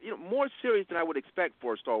serious, more serious than I would expect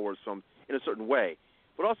for a Star Wars film in a certain way.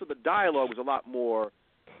 But also the dialogue was a lot more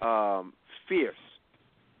fierce,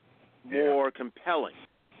 more compelling.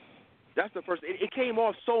 That's the first. It came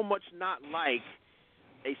off so much not like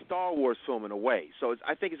a Star Wars film in a way. So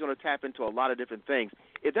I think it's going to tap into a lot of different things.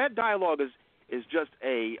 If that dialogue is just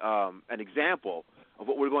an example of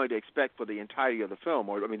what we're going to expect for the entirety of the film,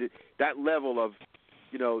 or that level of,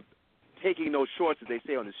 taking no shorts, as they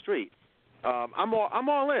say on the street, I'm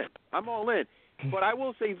all in. I'm all in. But I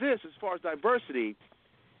will say this, as far as diversity,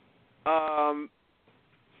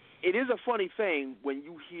 it is a funny thing when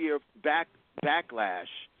you hear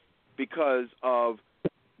backlash because of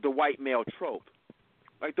the white male trope.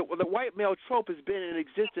 Like the white male trope has been in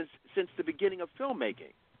existence since the beginning of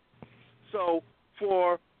filmmaking. So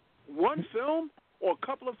for one film or a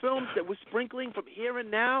couple of films that we're sprinkling from here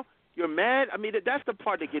and now, you're mad? That's the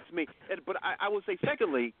part that gets me. But I will say,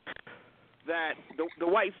 secondly, that the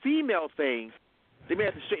white female thing, they may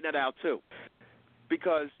have to straighten that out too.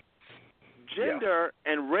 Because gender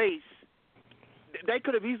and race, they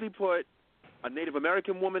could have easily put a Native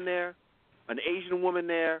American woman there, an Asian woman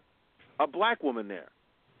there, a black woman there.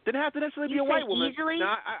 Didn't have to necessarily be a white woman. Easily?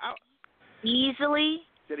 Now, Easily?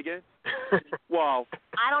 Say it again? Well,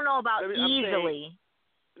 I don't know about easily.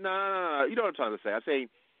 No. You know what I'm trying to say. I'm saying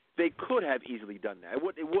they could have easily done that. It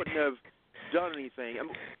wouldn't have done anything.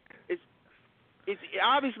 It's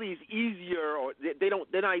obviously it's easier, or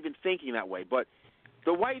they're not even thinking that way. But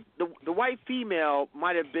the white female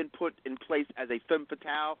might have been put in place as a femme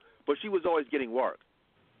fatale, but she was always getting work.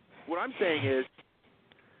 What I'm saying is,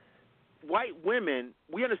 white women,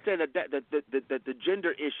 we understand that the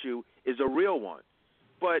gender issue is a real one,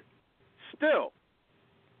 but still,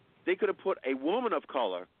 they could have put a woman of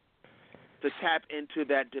color to tap into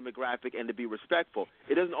that demographic and to be respectful.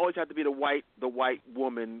 It doesn't always have to be the white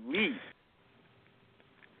woman lead.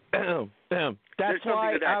 That's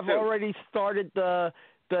why I've already started the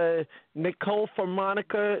Nicole for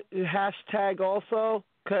Monica hashtag also,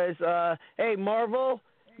 because hey, Marvel,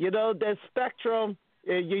 there's Spectrum.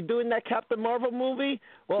 You're doing that Captain Marvel movie?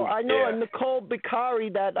 Well, I know a Nicole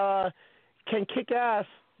Beccari that can kick ass.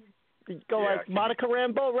 Go like Monica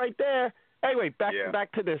Rambeau right there. Anyway,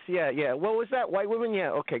 back to this. Yeah. What was that? White women? Yeah.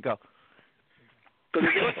 Okay, go. Because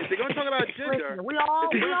if they're going to talk about gender, listen, we all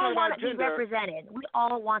want to be represented. We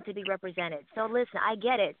all want to be represented. So listen, I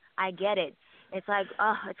get it. It's like,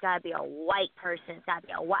 it's got to be a white person. It's got to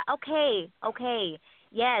be a white. Okay.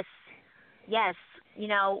 Yes.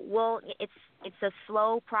 It's a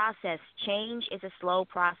slow process. Change is a slow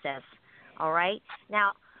process. All right.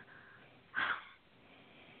 Now,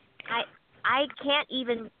 I can't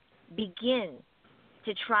even begin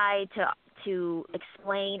to try to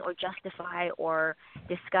explain or justify or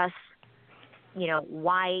discuss,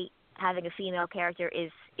 why having a female character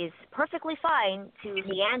is perfectly fine to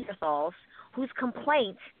Neanderthals whose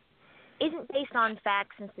complaint isn't based on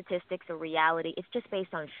facts and statistics or reality. It's just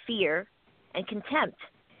based on fear and contempt.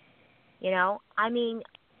 I'm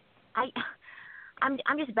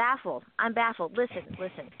just baffled. I'm baffled. Listen.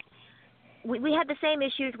 We had the same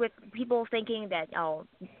issues with people thinking that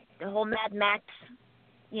the whole Mad Max,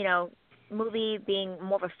 movie being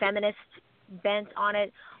more of a feminist bent on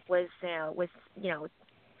it was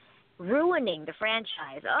ruining the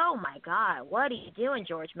franchise. Oh my God, what are you doing,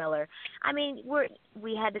 George Miller?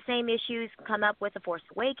 We had the same issues come up with The Force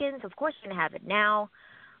Awakens. Of course, we're gonna have it now.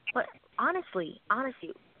 But honestly,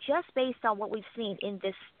 just based on what we've seen in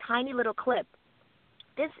this tiny little clip,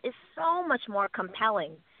 this is so much more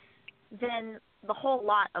compelling than the whole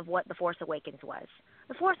lot of what The Force Awakens was.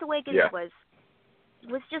 The Force Awakens was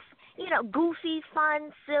just, goofy,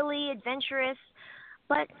 fun, silly, adventurous.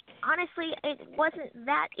 But honestly, it wasn't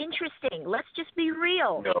that interesting. Let's just be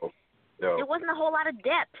real. No. There wasn't a whole lot of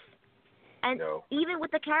depth. And even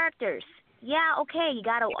with the characters, you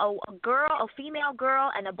got a female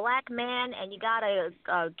girl and a black man, and you got a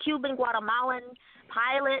Cuban Guatemalan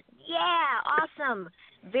pilot. Yeah, awesome.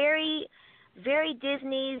 Very, very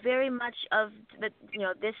Disney, very much of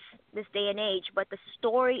this day and age. But the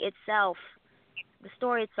story itself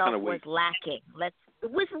was lacking.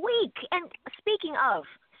 was weak. And speaking of,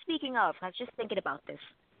 I was just thinking about this.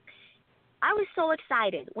 I was so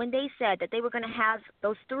excited when they said that they were going to have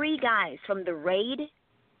those 3 guys from the raid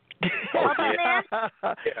up in there.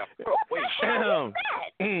 Yeah. What the hell is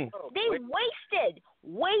that? They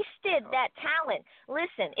wasted that talent.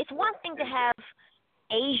 Listen, it's one thing to have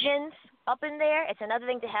Asians up in there. It's another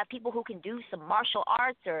thing to have people who can do some martial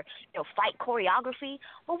arts or fight choreography.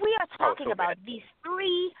 But we are talking about these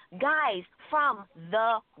 3 guys from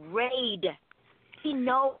the raid. We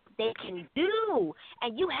know they can do,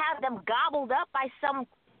 and you have them gobbled up by some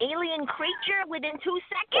alien creature within 2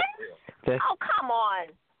 seconds? Oh, come on.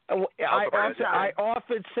 I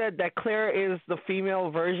often said that Claire is the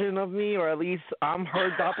female version of me, or at least I'm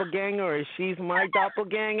her doppelganger, or she's my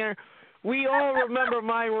doppelganger. We all remember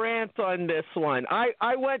my rant on this one.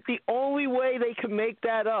 I went the only way they can make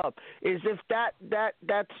that up is if that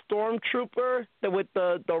stormtrooper with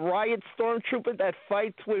the riot stormtrooper that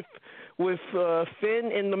fights with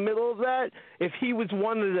Finn in the middle of that, if he was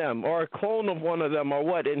one of them or a clone of one of them or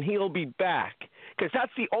what, and he'll be back, because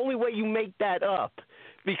that's the only way you make that up.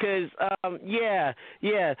 Because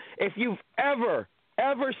if you've ever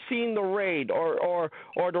seen the Raid or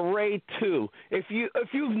the Raid 2, if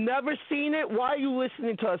you've never seen it, why are you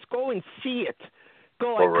listening to us? Go and see it.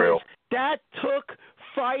 For real. That took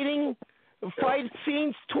fight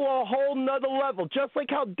scenes to a whole nother level. Just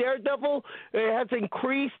like how Daredevil has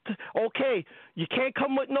increased. Okay, you can't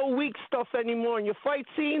come with no weak stuff anymore in your fight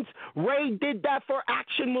scenes. Raid did that for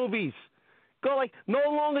action movies. No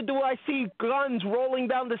longer do I see guns rolling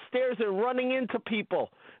down the stairs and running into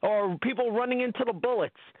people or people running into the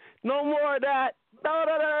bullets. No more of that.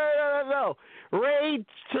 No. Raid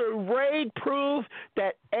proved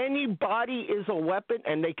that any body is a weapon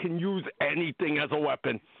and they can use anything as a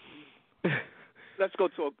weapon. Let's go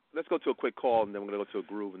to a quick call, and then we're going to go to a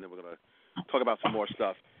groove, and then we're going to talk about some more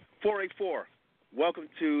stuff. 484, welcome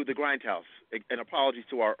to the GrindHouse, and apologies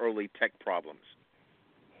to our early tech problems.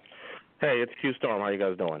 Hey, it's Q Storm. How you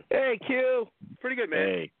guys doing? Hey, Q. Pretty good, man.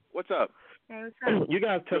 Hey. What's up? Hey, what's up? You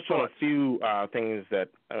guys touched on a few things that,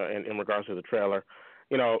 in regards to the trailer.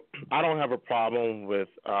 I don't have a problem with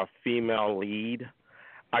a female lead.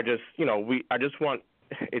 I just want,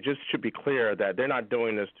 it just should be clear that they're not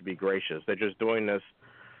doing this to be gracious. They're just doing this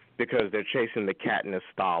because they're chasing the cat in the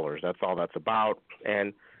dollars. That's all that's about.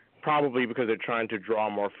 And probably because they're trying to draw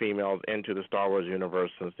more females into the Star Wars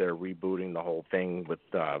universe since they're rebooting the whole thing with,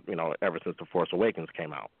 ever since The Force Awakens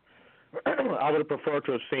came out. I would have preferred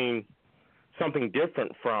to have seen something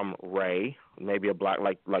different from Rey, maybe a black,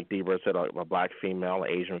 like Dburt said, a black female,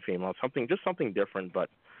 an Asian female, something different, but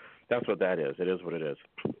that's what that is. It is what it is.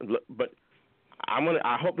 But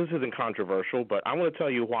I hope this isn't controversial, but I'm going to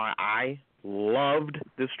tell you why I loved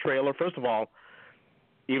this trailer. First of all,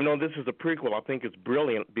 even though this is a prequel, I think it's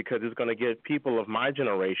brilliant because it's going to give people of my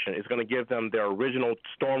generation, it's going to give them their original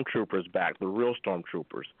stormtroopers back, the real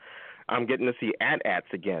stormtroopers. I'm getting to see AT-ATs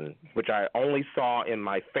again, which I only saw in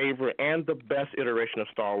my favorite and the best iteration of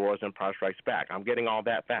Star Wars, Empire Strikes Back. I'm getting all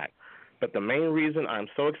that back. But the main reason I'm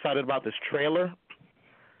so excited about this trailer,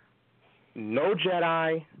 no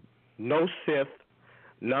Jedi, no Sith,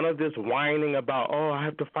 none of this whining about, I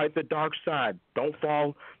have to fight the dark side. Don't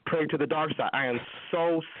fall prey to the dark side. I am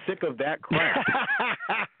so sick of that crap.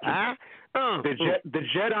 The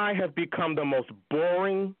Jedi have become the most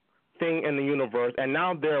boring thing in the universe, and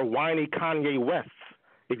now they're whiny Kanye Wests,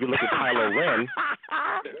 if you look at Kylo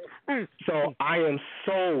Ren. So I am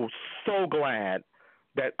so glad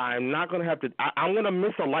that I'm not going to have to – I'm going to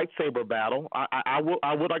miss a lightsaber battle. I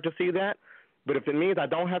would like to see that, but if it means I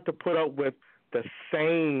don't have to put up with the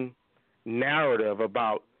same narrative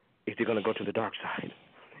about is he going to go to the dark side?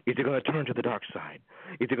 Is he going to turn to the dark side?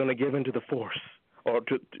 Is he going to give in to the Force or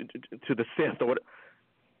to the Sith or what?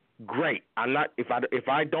 Great. I'm not. If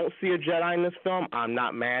I don't see a Jedi in this film, I'm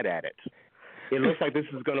not mad at it. It looks like this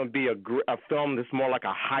is going to be a film that's more like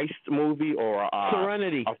a heist movie or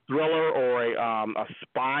Serenity, a thriller or a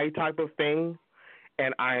spy type of thing,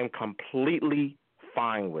 and I am completely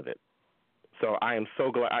fine with it. So I am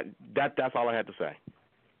so glad. That's all I had to say.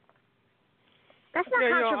 That's not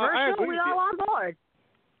controversial. We all on board.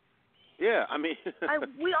 Yeah, I mean,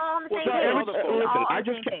 we all on the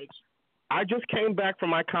same page. I just came back from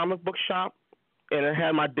my comic book shop, and I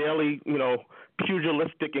had my daily,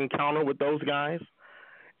 pugilistic encounter with those guys.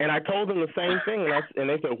 And I told them the same thing, and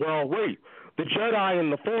they said, well, wait, the Jedi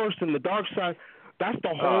and the Force and the dark side, that's the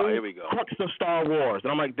whole crux of Star Wars.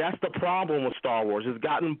 And I'm like, that's the problem with Star Wars. It's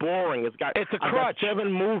gotten boring. It's a crutch.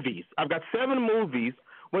 I've got 7 movies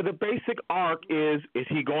where the basic arc is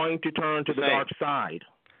he going to turn to the dark side?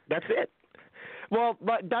 That's it. Well,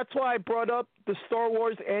 but that's why I brought up the Star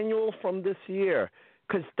Wars annual from this year,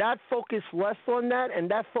 because that focused less on that,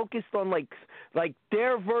 and that focused on like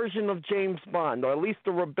their version of James Bond, or at least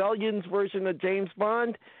the Rebellion's version of James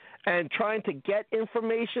Bond, and trying to get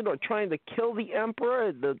information or trying to kill the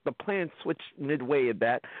Emperor. The plan switched midway of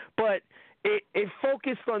that, but it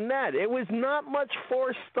focused on that. It was not much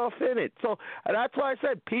Force stuff in it. So that's why I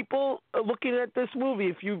said, people are looking at this movie,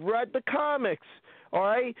 if you've read the comics, all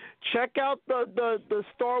right, check out the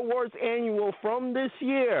Star Wars annual from this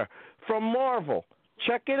year from Marvel.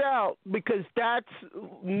 Check it out, because that's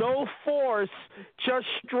no Force, just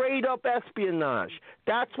straight up espionage.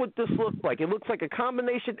 That's what this looked like. It looks like a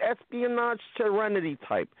combination espionage Serenity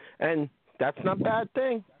type, and that's not a bad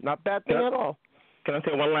thing. Not bad thing at all. Can I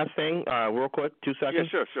say one last thing, real quick? 2 seconds.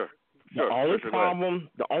 Yeah, sure.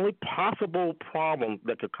 The only possible problem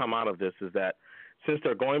that could come out of this is that since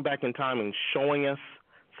they're going back in time and showing us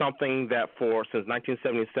something that since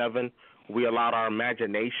 1977 we allowed our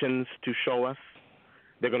imaginations to show us,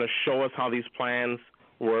 they're going to show us how these plans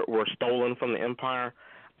were stolen from the Empire.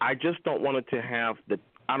 I just don't want it to have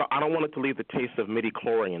I don't want it to leave the taste of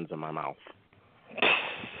midi-chlorians in my mouth.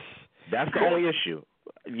 That's the only issue.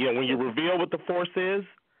 You know, when you reveal what the Force is,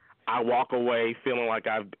 I walk away feeling like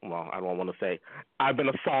I don't want to say I've been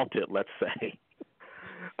assaulted, let's say.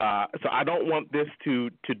 So I don't want this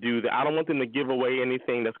to do that. I don't want them to give away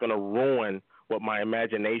anything that's going to ruin what my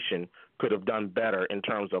imagination could have done better in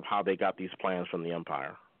terms of how they got these plans from the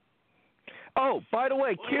Empire. Oh, by the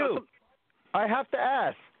way, Q, I have to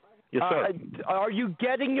ask. Yes, sir. Are you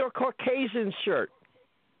getting your Caucasian shirt?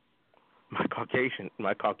 My Caucasian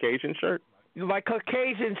shirt? My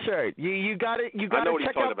Caucasian shirt. You got it. You got to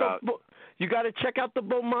check out you got to check out the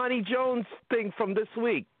Bomani Jones thing from this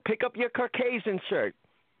week. Pick up your Caucasian shirt.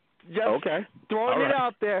 Just throwing it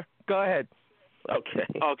out there. Go ahead.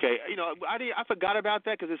 Okay. You know, I forgot about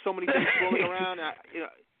that because there's so many things swirling around.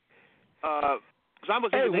 Because I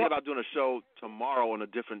was thinking about doing a show tomorrow on a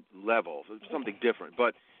different level, so something different.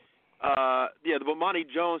 But the Bomani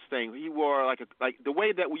Jones thing, he wore like the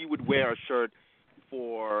way that we would wear a shirt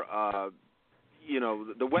for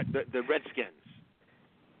the Redskins.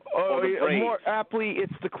 More aptly,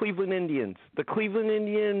 it's the Cleveland Indians. The Cleveland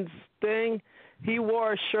Indians thing. He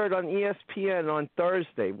wore a shirt on ESPN on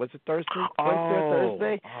Thursday. Was it Thursday? Wednesday or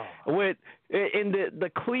Thursday? With in the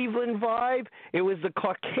Cleveland vibe, it was the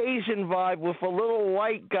Caucasian vibe with a little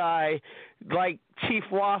white guy like Chief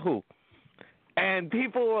Wahoo, and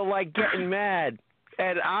people were like getting mad.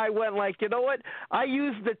 And I went like, you know what? I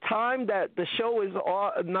used the time that the show is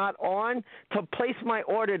not on to place my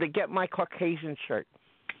order to get my Caucasian shirt,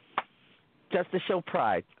 just to show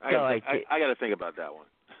pride. I got to think about that one.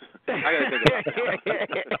 I got to think about that.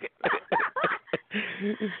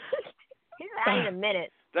 Not in a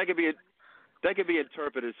minute. That could be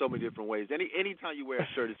interpreted so many different ways. Anytime you wear a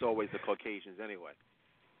shirt, it's always the Caucasians anyway.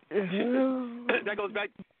 That goes back.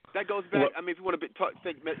 I mean, if you want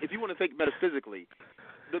to think metaphysically,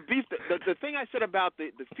 the thing I said about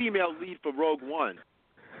the female lead for Rogue One,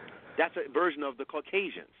 that's a version of the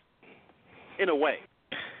Caucasians, in a way.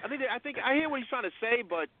 I think I hear what he's trying to say,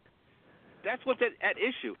 but that's what's at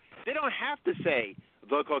issue. They don't have to say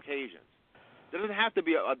the Caucasians. There doesn't have to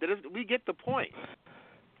be we get the point.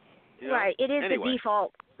 You know? Right. It is anyway.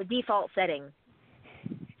 the default setting.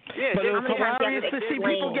 Yeah, but it was hilarious to see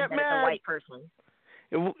people get mad. A white person.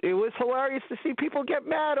 It was hilarious to see people get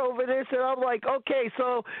mad over this, and I'm like, okay,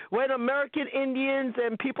 so when American Indians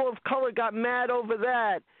and people of color got mad over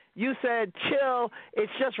that, you said, chill,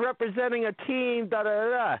 it's just representing a team,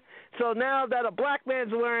 da-da-da-da. So now that a black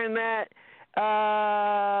man's wearing that,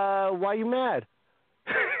 why are you mad?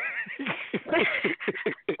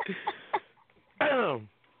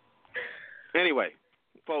 Anyway,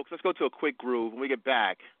 folks, let's go to a quick groove. When we get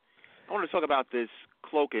back, I want to talk about this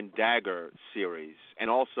Cloak and Dagger series, and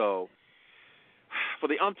also, for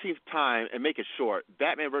the umpteenth time, and make it short,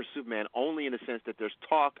 Batman vs. Superman only in the sense that there's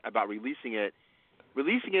talk about releasing it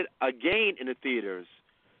again in the theaters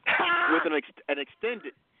with an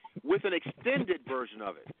extended version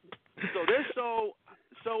of it. So they're so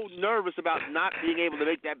nervous about not being able to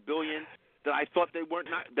make that $1 billion that I thought they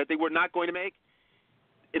were not going to make.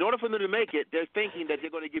 In order for them to make it, they're thinking that they're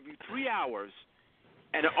going to give you 3 hours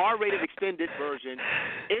and an R-rated extended version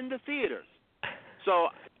in the theaters. So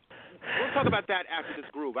we'll talk about that after this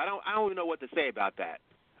groove. I don't even know what to say about that.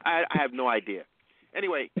 I have no idea.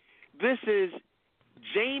 Anyway, this is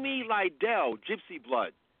Jamie Lydell, Gypsy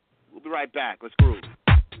Blood. We'll be right back. Let's groove.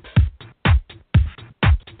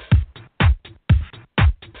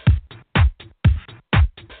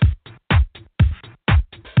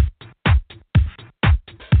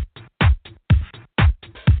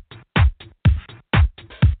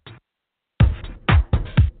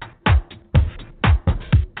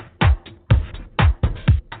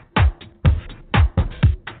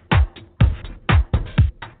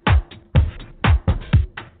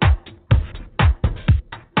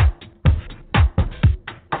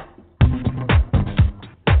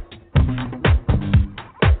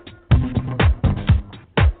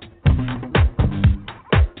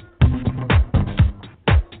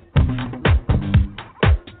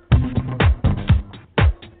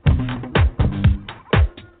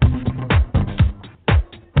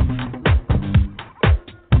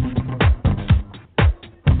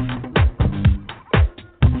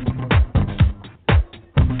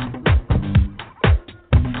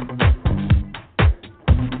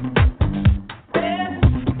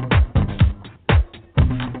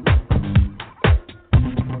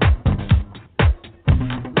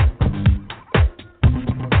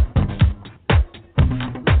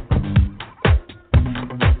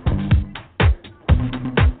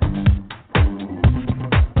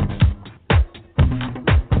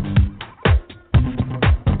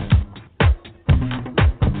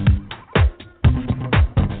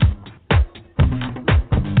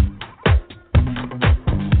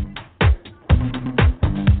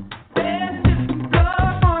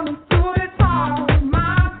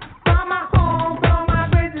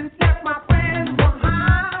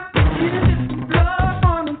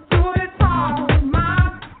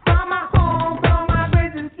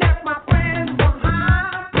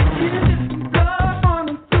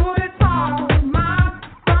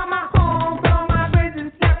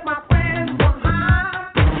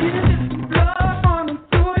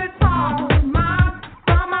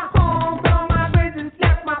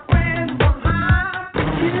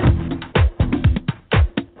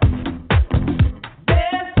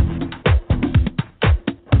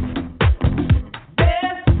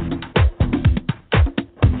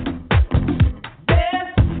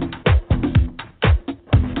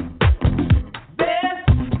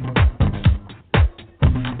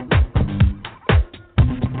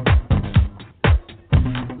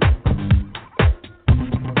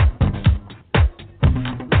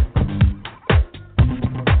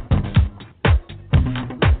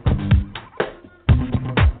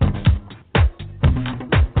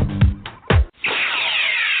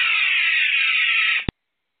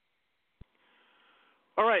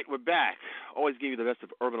 we're back. Always give you the best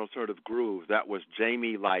of urban alternative groove. That was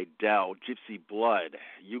Jamie Lydell, Gypsy Blood,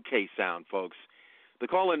 UK sound, folks. The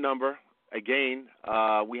call-in number, again,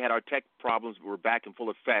 we had our tech problems, but we're back in full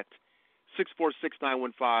effect.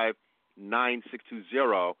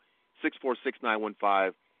 646-915-9620,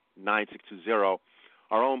 646-915-9620.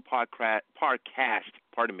 Our own podcast,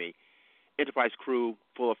 Enterprise crew,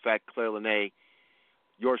 full effect, Claire Lanay,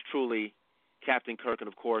 yours truly, Captain Kirk, and,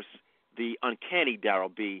 of course, the Uncanny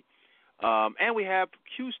Daryll B. And we have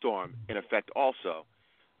Q-Storm in effect also.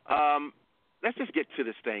 Let's just get to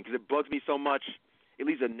this thing because it bugs me so much. It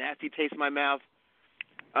leaves a nasty taste in my mouth.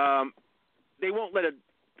 They won't let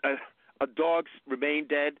a dog remain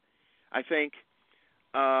dead, I think.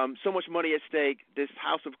 So much money at stake. This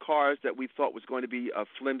house of cards that we thought was going to be a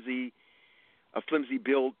flimsy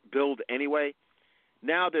build anyway.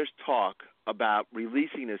 Now there's talk about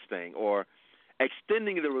releasing this thing or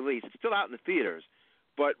extending the release. It's still out in the theaters,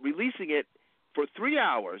 but releasing it for 3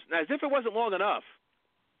 hours. Now, as if it wasn't long enough.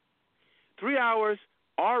 3 hours,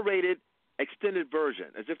 R-rated, extended version.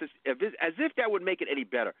 As if that would make it any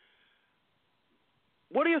better.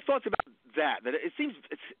 What are your thoughts about that? That it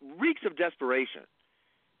reeks of desperation.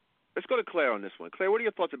 Let's go to Claire on this one. Claire, what are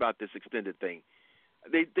your thoughts about this extended thing?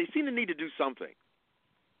 They seem to need to do something.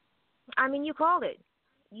 I mean, you called it.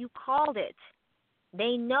 You called it.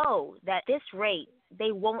 They know that at this rate,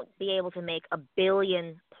 they won't be able to make $1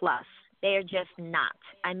 billion plus. They're just not.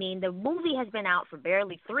 I mean, the movie has been out for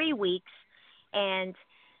barely 3 weeks, and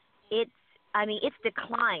its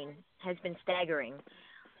decline has been staggering.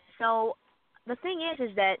 So the thing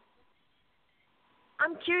is that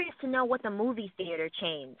I'm curious to know what the movie theater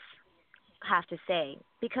chains have to say,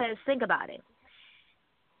 because think about it.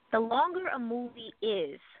 The longer a movie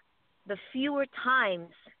is, the fewer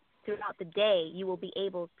times throughout the day you will be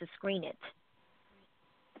able to screen it.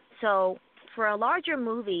 So for a larger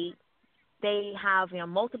movie, they have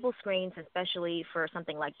multiple screens, especially for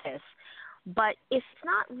something like this. But if it's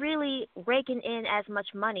not really raking in as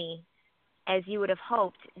much money as you would have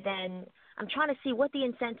hoped, then I'm trying to see what the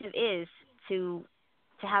incentive is to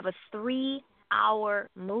have a 3-hour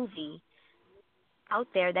movie out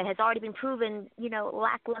there that has already been proven,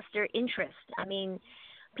 lackluster interest. I mean,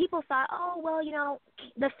 people thought,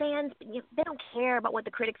 the fans, they don't care about what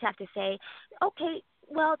the critics have to say. Okay,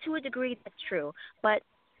 well, to a degree, that's true. But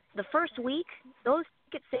the first week, those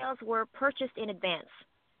ticket sales were purchased in advance.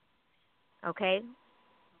 Okay?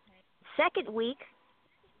 Second week,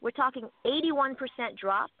 we're talking 81%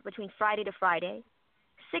 drop between Friday to Friday,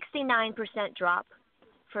 69% drop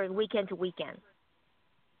for weekend to weekend.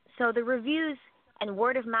 So the reviews and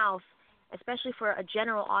word of mouth, especially for a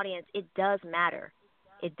general audience, it does matter.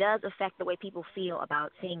 It does affect the way people feel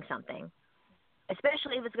about seeing something,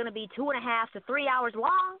 especially if it's going to be 2.5 to 3 hours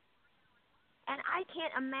long. And I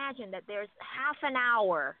can't imagine that there's half an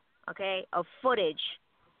hour, of footage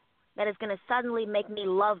that is going to suddenly make me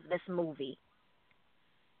love this movie.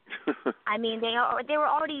 I mean, they were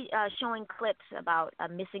already showing clips about a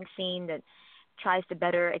missing scene that tries to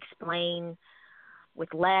better explain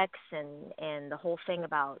with Lex and the whole thing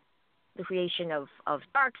about the creation of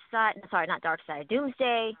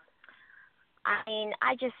Doomsday. I mean,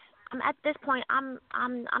 I'm at this point, I'm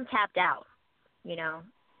tapped out.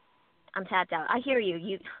 I'm tapped out. I hear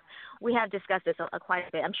you. We have discussed this quite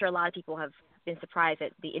a bit. I'm sure a lot of people have been surprised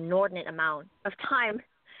at the inordinate amount of time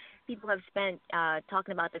people have spent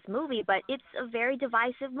talking about this movie, but it's a very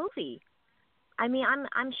divisive movie. I mean,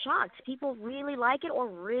 I'm shocked. People really like it or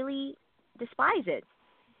really despise it.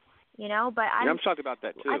 But I'm shocked about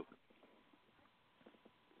that too.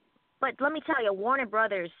 But let me tell you, Warner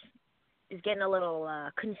Brothers is getting a little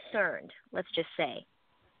concerned, let's just say,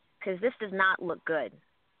 because this does not look good.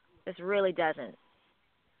 This really doesn't.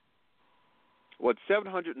 Well, it's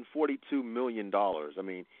 $742 million. I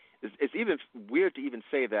mean, it's even weird to even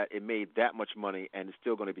say that it made that much money and it's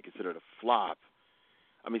still going to be considered a flop.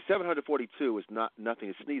 I mean, 742 is not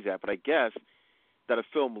nothing to sneeze at, but I guess that a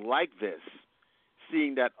film like this,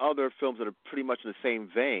 seeing that other films that are pretty much in the same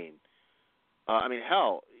vein, I mean,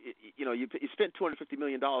 hell, you spent $250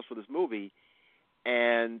 million for this movie,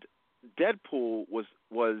 and Deadpool was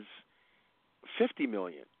 $50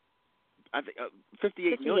 million. I think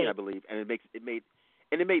 $58 million, I believe, and it made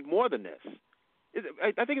more than this.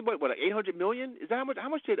 I think it's what like $800 million. Is that how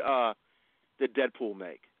much did Deadpool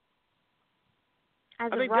make?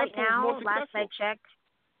 As of right now, last I checked,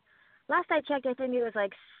 I think it was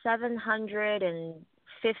like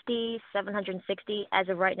 750, 760. As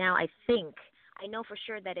of right now, I think. I know for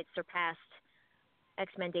sure that it surpassed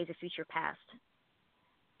X-Men: Days of Future Past.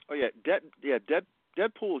 Oh yeah,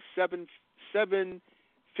 Deadpool is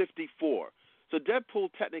 754. So Deadpool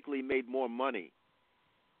technically made more money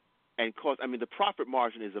and cost. I mean, the profit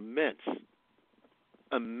margin is immense.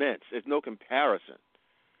 Immense. There's no comparison.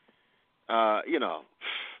 You know,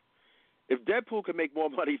 if Deadpool can make more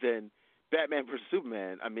money than Batman vs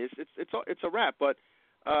Superman, I mean, it's a wrap. But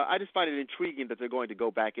I just find it intriguing that they're going to go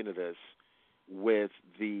back into this with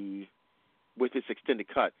this extended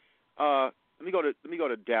cut. Let me go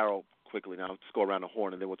to Daryll quickly now. Just go around the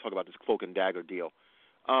horn, and then we'll talk about this Cloak and Dagger deal.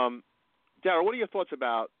 Daryll, what are your thoughts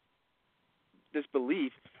about this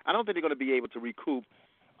belief? I don't think they're going to be able to recoup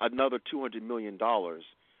another $200 million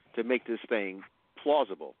to make this thing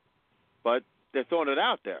plausible, but they're throwing it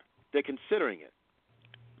out there. They're considering it.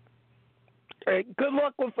 Hey, good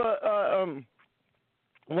luck with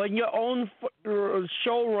when your own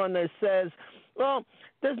showrunner says, well,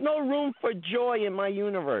 there's no room for joy in my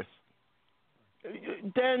universe.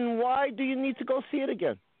 Then why do you need to go see it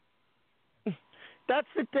again? That's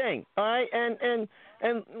the thing, all right? And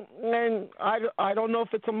I don't know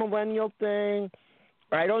if it's a millennial thing.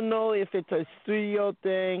 I don't know if it's a studio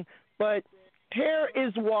thing, but here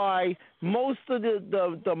is why most of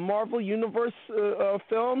the Marvel Universe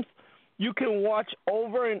films you can watch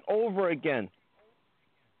over and over again.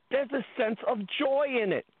 There's a sense of joy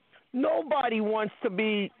in it. Nobody wants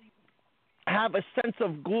to have a sense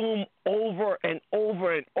of gloom over and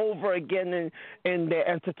over and over again in their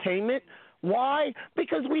entertainment. Why?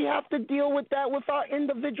 Because we have to deal with that with our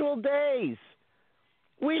individual days.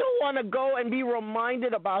 We don't want to go and be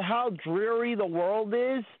reminded about how dreary the world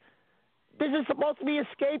is. This is supposed to be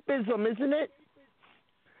escapism, isn't it?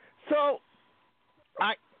 So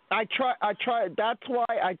I try. That's why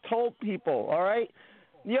I told people, all right,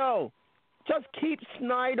 yo, just keep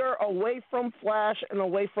Snyder away from Flash and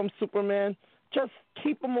away from Superman. Just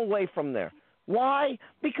keep them away from there. Why?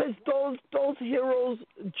 Because those heroes,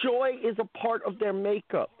 joy is a part of their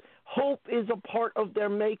makeup. Hope is a part of their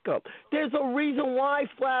makeup. There's a reason why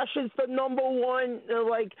Flash is the number one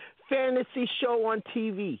fantasy show on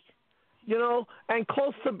TV. You know, and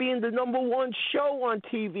close to being the number one show on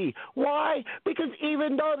TV. Why? Because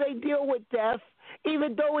even though they deal with death,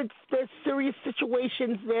 even though there's serious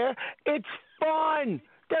situations there, it's fun.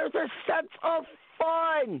 There's a sense of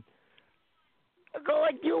fun.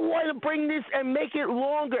 Like, you want to bring this and make it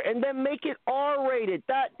longer and then make it R-rated.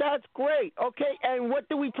 That's great, okay? And what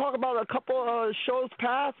did we talk about a couple of shows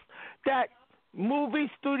past? That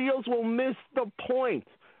movie studios will miss the point.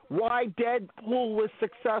 Why Deadpool was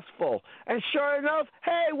successful. And sure enough,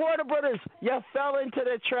 hey, Warner Brothers, you fell into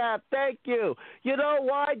the trap. Thank you. You know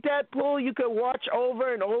why Deadpool you could watch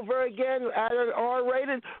over and over again at an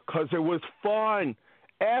R-rated? Because it was fun.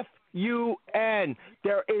 F-U-N.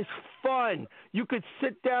 There is fun. You could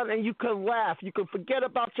sit down and you could laugh. You could forget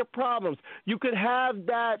about your problems. You could have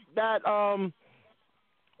that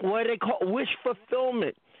what they call wish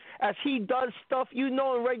fulfillment. As he does stuff in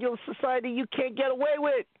regular society you can't get away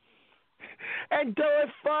with. And do it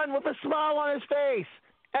fun with a smile on his face.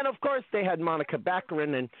 And, of course, they had Monica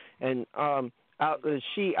Baccarin, and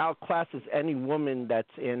she outclasses any woman that's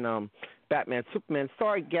in Batman, Superman.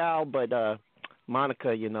 Sorry, gal, but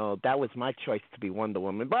Monica, that was my choice to be Wonder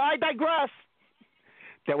Woman. But I digress.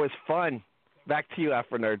 That was fun. Back to you,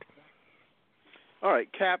 Afronerd. All right,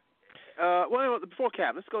 Cap. Well, before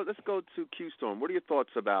Cap, let's go to Q-Storm. What are your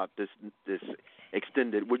thoughts about this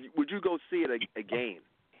extended? Would you go see it again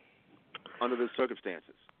under the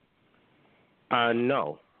circumstances?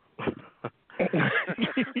 No.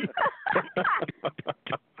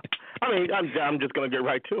 I mean, I'm just going to get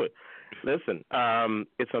right to it. Listen,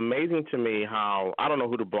 it's amazing to me how, I don't know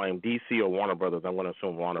who to blame, DC or Warner Brothers. I'm going to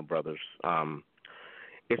assume Warner Brothers.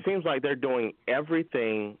 It seems like they're doing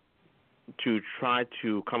everything to try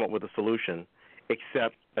to come up with a solution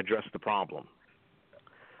except address the problem.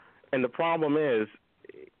 And the problem is,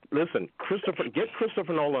 listen, get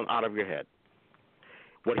Christopher Nolan out of your head.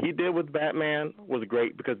 What he did with Batman was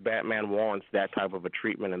great because Batman warrants that type of a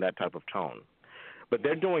treatment and that type of tone. But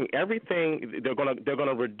they're doing everything. They're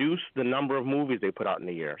gonna reduce the number of movies they put out in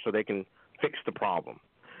a year so they can fix the problem.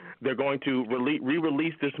 They're going to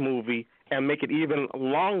re-release this movie and make it even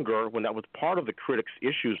longer when that was part of the critics'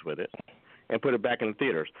 issues with it, and put it back in the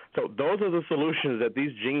theaters. So those are the solutions that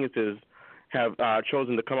these geniuses have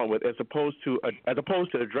chosen to come up with, as opposed to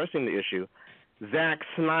addressing the issue. Zack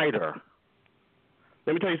Snyder.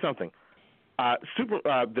 Let me tell you something.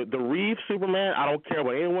 The Reeves Superman, I don't care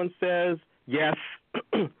what anyone says. Yes,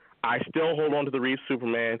 I still hold on to the Reeves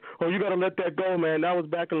Superman. Oh, you got to let that go, man. That was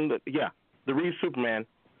back in the Reeves Superman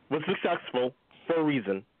was successful for a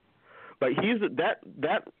reason. But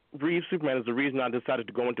that Reeves Superman is the reason I decided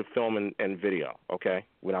to go into film and video, okay,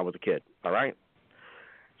 when I was a kid, all right?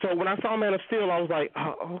 So when I saw Man of Steel, I was like,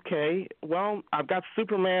 oh, okay, well, I've got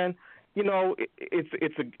Superman. You know,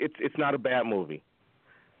 it's not a bad movie.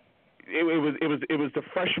 It was the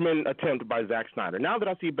freshman attempt by Zack Snyder. Now that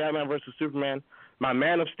I see Batman versus Superman, my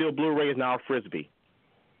Man of Steel Blu-ray is now a Frisbee.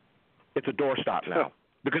 It's a doorstop now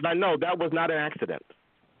because I know that was not an accident.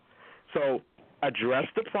 So address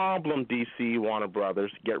the problem, DC, Warner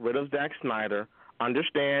Brothers. Get rid of Zack Snyder.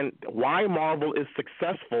 Understand why Marvel is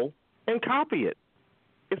successful and copy it.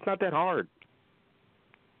 It's not that hard.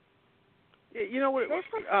 You know what? They're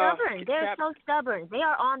so stubborn. They're so stubborn. They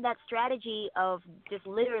are on that strategy of just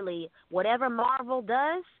literally whatever Marvel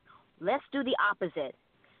does, let's do the opposite.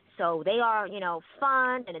 So they are, you know,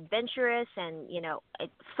 fun and adventurous and, you know,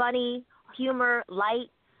 funny, humor, light.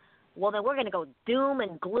 Well, then we're going to go doom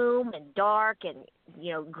and gloom and dark and,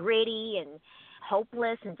 you know, gritty and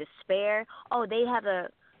hopeless and despair. Oh, they have a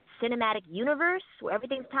cinematic universe where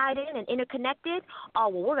everything's tied in and interconnected. Oh,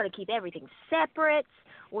 well, we're going to keep everything separate.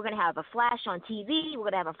 We're going to have a Flash on TV. We're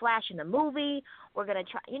going to have a Flash in the movie. We're going to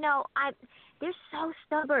try, you know, they're so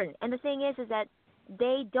stubborn. And the thing is that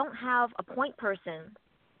they don't have a point person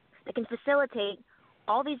that can facilitate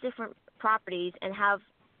all these different properties and have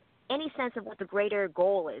any sense of what the greater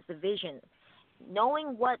goal is, the vision,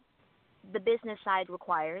 knowing what the business side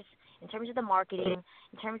requires in terms of the marketing,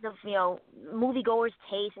 in terms of, you know, moviegoers'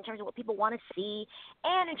 taste, in terms of what people want to see,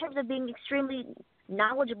 and in terms of being extremely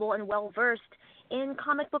knowledgeable and well-versed in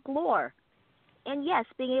comic book lore. And, yes,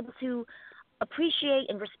 being able to appreciate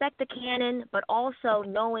and respect the canon, but also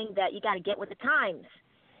knowing that you got to get with the times.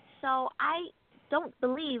 So I don't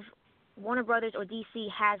believe Warner Brothers or DC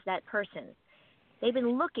has that person. They've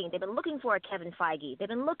been looking for a Kevin Feige. They've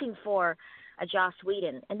been looking for a Joss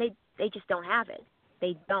Whedon, and they just don't have it.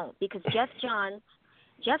 They don't, because Jeff Johns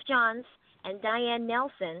and Diane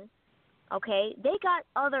Nelson, okay, they got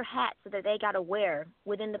other hats that they got to wear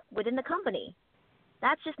within the company.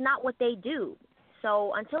 That's just not what they do.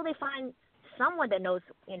 So until they find someone that knows,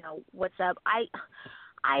 you know, what's up,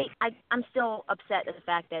 I'm still upset at the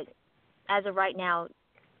fact that as of right now,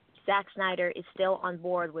 Zack Snyder is still on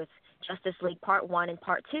board with Justice League Part 1 and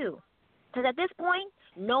Part 2. Because at this point,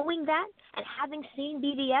 knowing that and having seen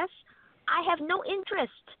BVS, I have no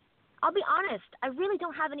interest. I'll be honest. I really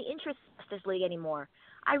don't have any interest in Justice League anymore.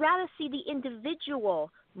 I'd rather see the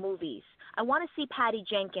individual movies. I want to see Patty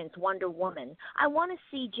Jenkins' Wonder Woman. I want to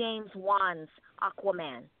see James Wan's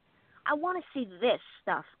Aquaman. I want to see this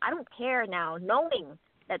stuff. I don't care now, knowing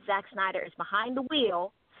that Zack Snyder is behind the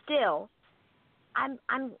wheel still. I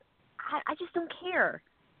just don't care,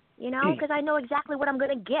 you know, because I know exactly what I'm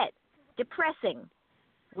going to get. Depressing,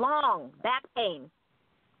 long, back pain.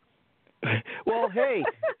 Well, hey,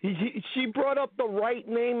 she brought up the right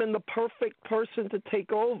name and the perfect person to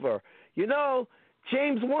take over. You know,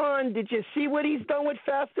 James Wan, did you see what he's done with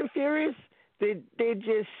Fast and Furious? Did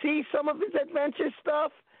you see some of his adventure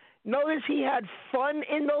stuff? Notice he had fun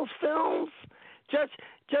in those films?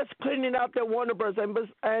 Just putting it out there, Warner Bros.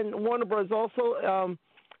 And Warner Bros. Also,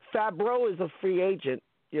 Favreau is a free agent.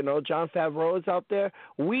 You know, Jon Favreau is out there.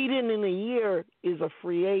 Whedon in a year is a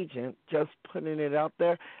free agent, just putting it out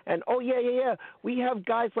there. And, oh, yeah. We have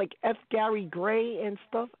guys like F. Gary Gray and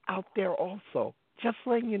stuff out there also, just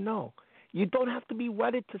letting you know. You don't have to be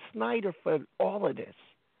wedded to Snyder for all of this.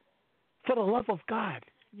 For the love of God,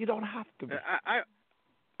 you don't have to be.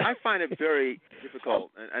 I find it very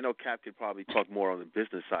difficult, and I know Cap could probably talk more on the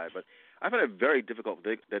business side, but I find it very difficult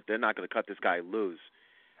that they're not going to cut this guy loose.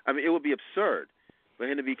 I mean, it would be absurd for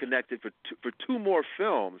him to be connected for two more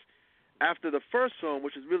films after the first film,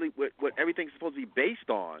 which is really what everything's supposed to be based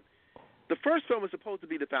on. The first film is supposed to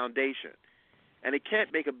be the foundation, and it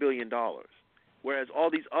can't make $1 billion, whereas all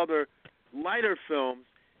these other lighter films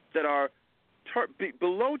that are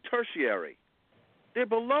below tertiary, they're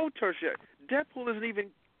below tertiary. Deadpool isn't even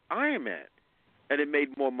Iron Man, and it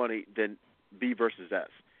made more money than B versus S.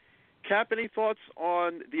 Cap, any thoughts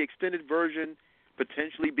on the extended version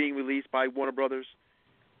potentially being released by Warner Brothers?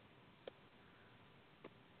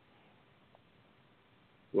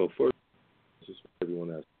 Well, first, this is what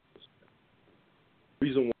everyone asks. The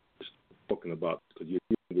reason why we're talking about is because you're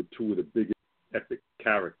dealing with two of the biggest epic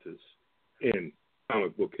characters in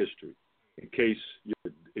comic book history. In case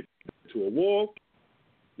you're to a wall,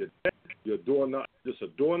 you're dead, your doorknob, just a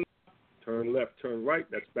doorknob, turn left, turn right,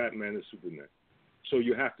 that's Batman and Superman. So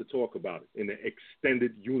you have to talk about it in an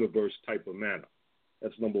extended universe type of manner.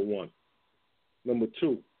 That's number one. Number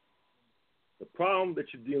two, the problem that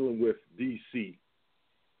you're dealing with DC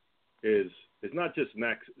is not just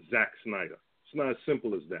Zack Snyder. It's not as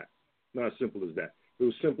simple as that. Not as simple as that. If it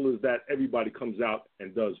was simple as that, everybody comes out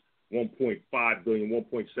and does $1.5 billion,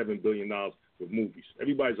 $1.7 billion with movies.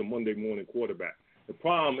 Everybody's a Monday morning quarterback. The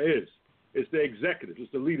problem is, it's the executives,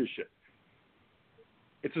 it's the leadership.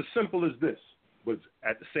 It's as simple as this, but it's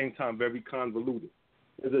at the same time very convoluted.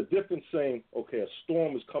 There's a difference saying, okay, a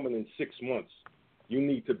storm is coming in 6 months. You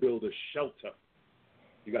need to build a shelter.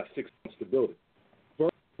 You got 6 months to build it.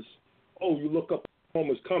 Versus, oh, you look up, a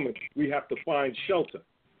storm is coming, we have to find shelter.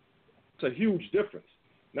 It's a huge difference.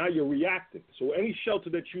 Now you're reacting. So any shelter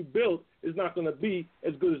that you build is not going to be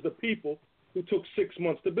as good as the people who took 6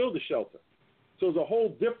 months to build a shelter. So there's a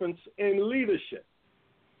whole difference in leadership.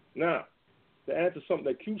 Now, to answer something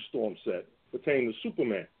that Q-Storm said pertaining to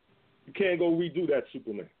Superman, you can't go redo that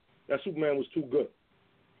Superman. That Superman was too good.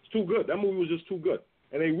 It's too good. That movie was just too good.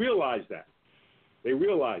 And they realized that. They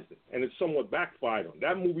realized it. And it somewhat backfired on them.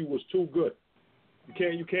 That movie was too good.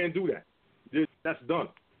 You can't do that. That's done.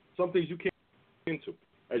 Some things you can't get into,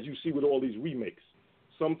 as you see with all these remakes.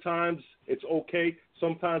 Sometimes it's okay.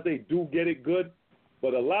 Sometimes they do get it good.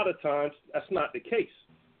 But a lot of times, that's not the case.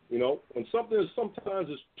 You know, when something is sometimes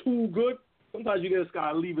is too good, sometimes you just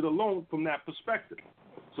got to leave it alone from that perspective.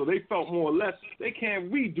 So they felt more or less they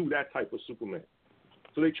can't redo that type of Superman.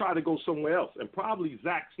 So they tried to go somewhere else. And probably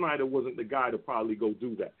Zack Snyder wasn't the guy to probably go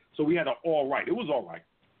do that. So we had an all right. It was all right.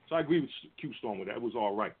 So I agree with Q-Storm with that. It was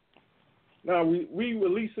all right. Now, we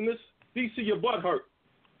releasing this. DC, your butt hurt.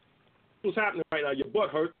 What's happening right now? Your butt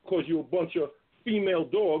hurt because you're a bunch of female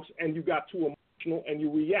dogs and you got too emotional and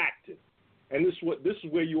you reacted. And this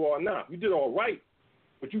is where you are now. You did all right,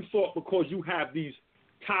 but you thought because you have these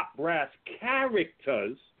top brass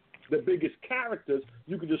characters, the biggest characters,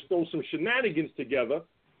 you could just throw some shenanigans together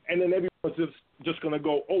and then everyone's just going to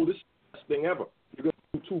go, oh, this is the best thing ever. You're going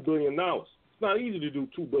to do $2 billion. It's not easy to do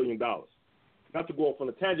 $2 billion. Not to go off on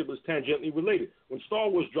a tangent, but it's tangentially related. When Star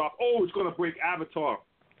Wars dropped, oh, it's going to break Avatar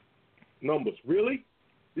numbers. Really?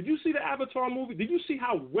 Did you see the Avatar movie? Did you see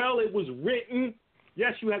how well it was written?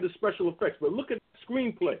 Yes, you had the special effects, but look at the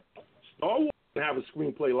screenplay. Star Wars doesn't have a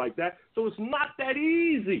screenplay like that, so it's not that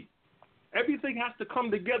easy. Everything has to come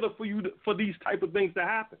together for these type of things to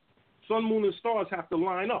happen. Sun, moon, and stars have to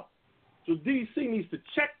line up. So DC needs to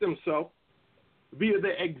check themselves via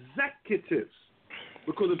the executives.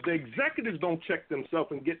 Because if the executives don't check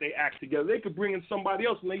themselves and get their act together, they could bring in somebody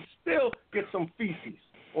else and they still get some feces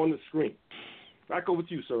on the screen. Back over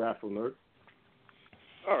to you, Sir Afronerd.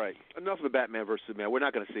 All right, enough of the Batman versus Superman. We're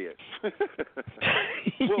not going to see it.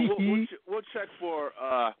 we'll check for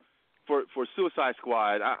Suicide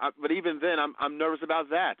Squad. But even then, I'm nervous about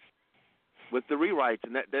that with the rewrites,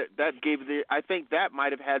 and that gave I think that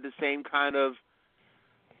might have had the same kind of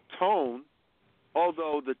tone,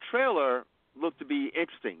 although the trailer looked to be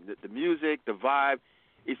interesting. The music, the vibe,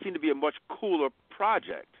 it seemed to be a much cooler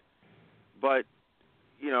project. But,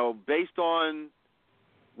 you know, based on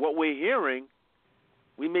what we're hearing,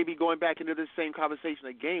 we may be going back into this same conversation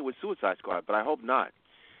again with Suicide Squad, but I hope not.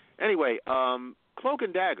 Anyway, Cloak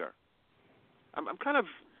and Dagger. I'm kind of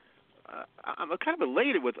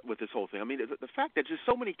elated with this whole thing. I mean, the fact that just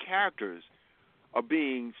so many characters are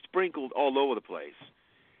being sprinkled all over the place.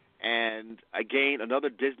 And again, another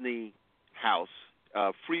Disney house,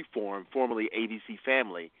 Freeform, formerly ABC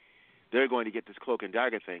Family, they're going to get this Cloak and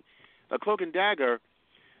Dagger thing. Cloak and Dagger,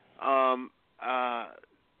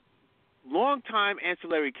 long-time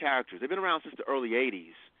ancillary characters. They've been around since the early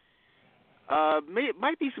 80s.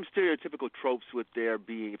 Might be some stereotypical tropes with their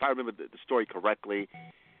being, if I remember the story correctly,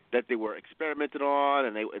 that they were experimented on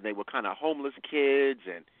and they were kind of homeless kids,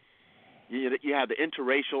 and you have the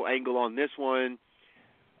interracial angle on this one.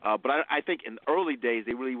 But I think in the early days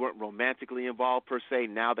they really weren't romantically involved per se.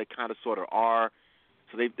 Now they kind of sort of are.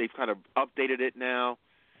 So they've kind of updated it now.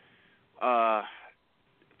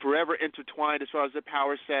 Forever intertwined as far as the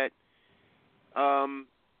power set. I'm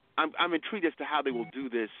intrigued as to how they will do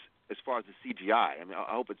this as far as the CGI. I mean,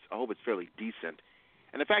 I hope it's fairly decent.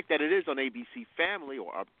 And the fact that it is on ABC Family,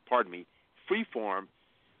 or pardon me, Freeform,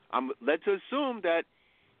 I'm led to assume that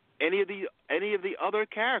any of the other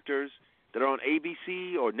characters that are on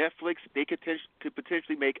ABC or Netflix, they could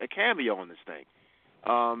potentially make a cameo on this thing.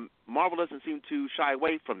 Marvel doesn't seem to shy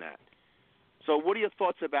away from that. So what are your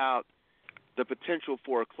thoughts about the potential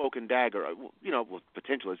for a Cloak and Dagger?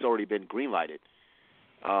 Potential. It's already been greenlighted.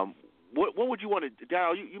 What would you want to...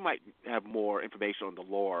 Daryll, you might have more information on the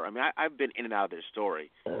lore. I mean, I've been in and out of their stories.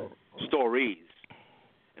 And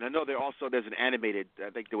I know there's an animated... I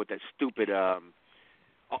think with that stupid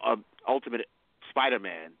Ultimate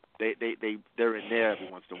Spider-Man. They're in there every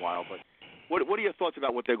once in a while. But what are your thoughts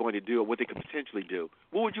about what they're going to do or what they could potentially do?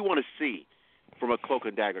 What would you want to see from a Cloak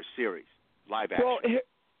and Dagger series, live action? Well,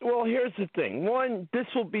 Well, here's the thing. One, this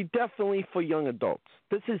will be definitely for young adults.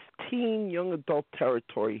 This is teen, young adult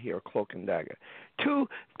territory here, Cloak and Dagger. Two,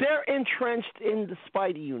 they're entrenched in the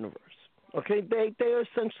Spidey universe. Okay, they are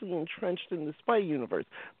essentially entrenched in the Spidey universe,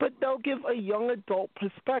 but they'll give a young adult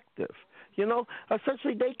perspective. You know,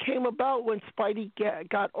 essentially they came about when Spidey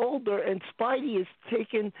got older, and Spidey is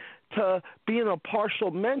taken to being a partial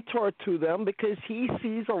mentor to them because he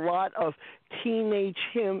sees a lot of teenage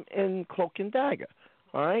him in Cloak and Dagger.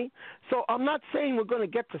 All right, so I'm not saying we're going to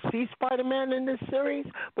get to see Spider-Man in this series,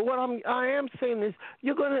 but what I am saying is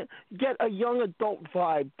you're going to get a young adult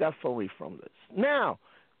vibe definitely from this. Now,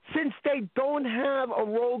 since they don't have a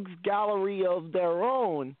rogues gallery of their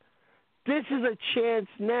own, this is a chance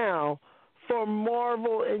now for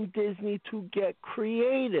Marvel and Disney to get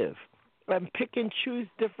creative and pick and choose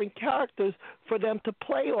different characters for them to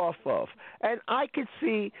play off of. And I could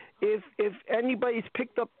see if anybody's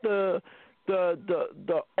picked up the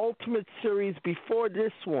Ultimate series before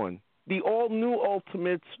this one, the all new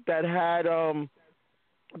Ultimates that had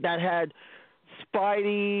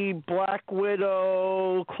Spidey, Black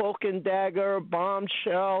Widow, Cloak and Dagger,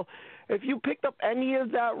 Bombshell. If you picked up any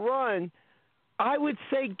of that run, I would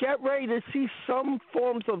say get ready to see some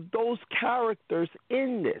forms of those characters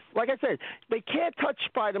in this. Like I said, they can't touch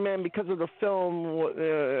Spider-Man because of the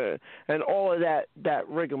film and all of that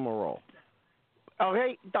rigmarole.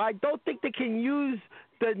 Okay? I don't think they can use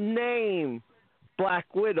the name Black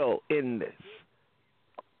Widow in this.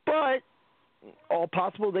 But all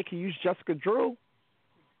possible they could use Jessica Drew.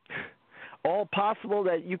 All possible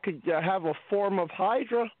that you could have a form of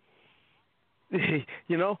Hydra.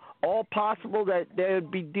 You know, all possible that they'd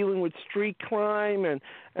be dealing with street crime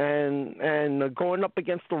and going up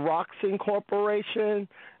against the Roxxon Corporation,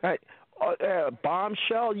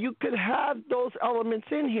 Bombshell. You could have those elements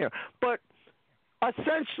in here, but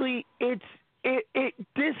essentially,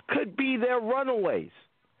 this could be their runaways.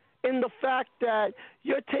 In the fact that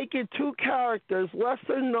you're taking two characters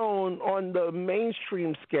lesser known on the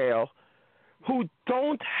mainstream scale who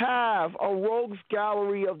don't have a rogues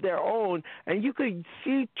gallery of their own, and you could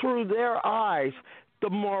see through their eyes the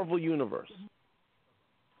Marvel Universe.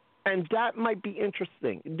 And that might be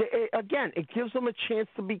interesting. Again, it gives them a chance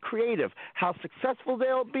to be creative. How successful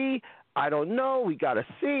they'll be, I don't know. We got to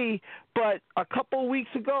see. But a couple of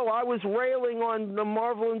weeks ago, I was railing on the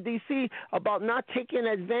Marvel and DC about not taking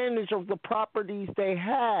advantage of the properties they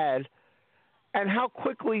had and how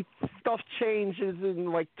quickly stuff changes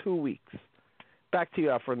in like 2 weeks. Back to you,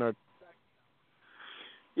 Afronerd.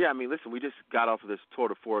 Yeah, I mean, listen, we just got off of this tour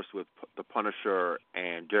de force with the Punisher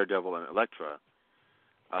and Daredevil and Elektra.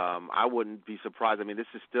 I wouldn't be surprised. I mean, this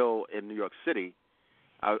is still in New York City.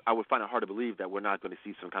 I would find it hard to believe that we're not going to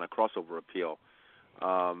see some kind of crossover appeal.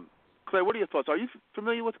 Claire, what are your thoughts? Are you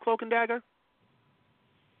familiar with Cloak and Dagger?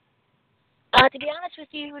 To be honest with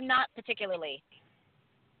you, not particularly.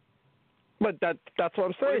 But that's what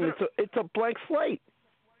I'm saying. It's a blank slate.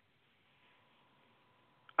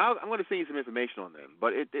 I'm going to send you some information on them,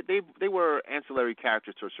 but they were ancillary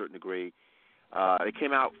characters to a certain degree. They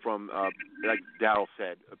came out from, like Daryll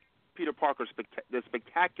said, Peter Parker's the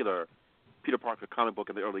spectacular Peter Parker comic book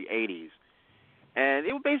in the early 80s. And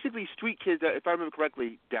they were basically street kids, if I remember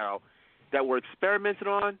correctly, Daryll, that were experimented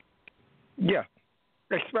on. Yeah.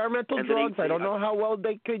 Experimental drugs. I don't know how well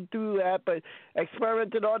they could do that, but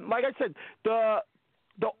experimented on. Like I said, the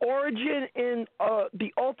origin in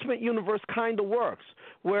the Ultimate Universe kind of works,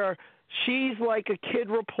 where she's like a kid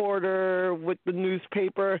reporter with the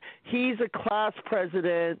newspaper. He's a class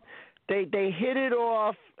president. They hit it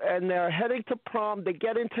off, and they're heading to prom. They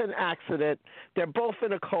get into an accident. They're both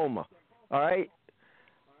in a coma, all right?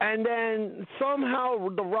 And then somehow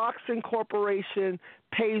the Roxxon Corporation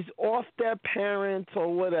pays off their parents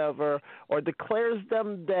or whatever, or declares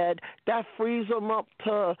them dead. That frees them up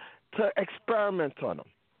to experiment on them.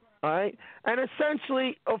 All right? And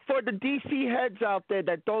essentially, for the DC heads out there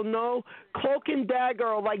that don't know, Cloak and Dagger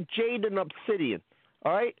are like Jade and Obsidian.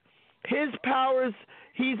 All right? His powers,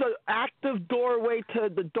 he's an active doorway to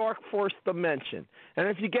the Dark Force dimension. And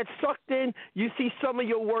if you get sucked in, you see some of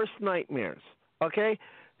your worst nightmares. Okay?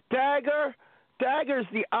 Dagger's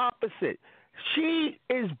the opposite. She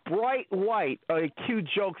is bright white. Cute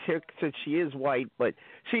jokes here since she is white, but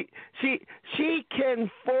she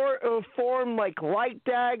can form like light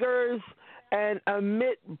daggers and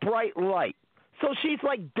emit bright light. So she's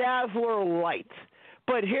like Dazzler light.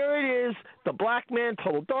 But here it is, the black man,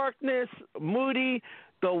 total darkness, moody,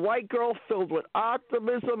 the white girl filled with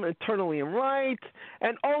optimism, eternally in light,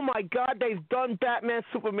 and oh my God, they've done Batman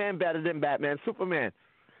Superman better than Batman Superman.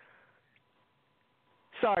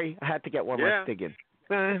 Sorry, I had to get one more dig in.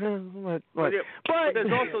 But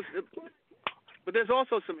there's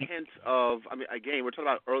also some hints of. I mean, again, we're talking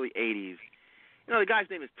about early '80s. You know, the guy's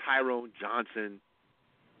name is Tyrone Johnson.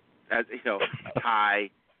 As you know, Ty.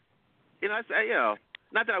 You know,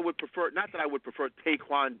 not that I would prefer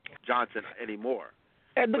Taquan Johnson anymore.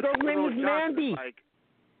 And the but girl's name Tyrone is Johnson Mandy. Is like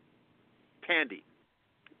Tandy.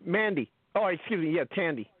 Mandy. Oh, excuse me. Yeah,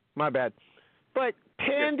 Tandy. My bad. But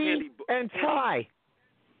Tandy and Ty.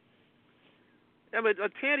 Yeah, but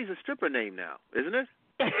Tandy's a stripper name now, isn't it?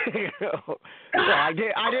 Well, I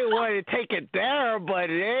didn't want to take it there, but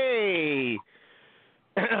hey.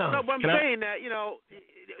 No, but I'm saying that, you know,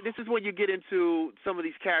 this is when you get into some of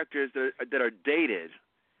these characters that are dated,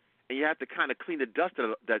 and you have to kind of clean the dust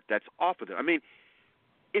that's off of them. I mean,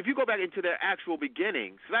 if you go back into their actual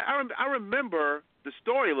beginnings, I remember the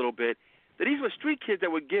story a little bit, that these were street kids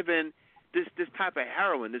that were given this type of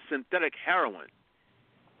heroin, this synthetic heroin,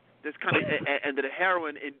 this kind of, and the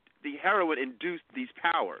heroin induced these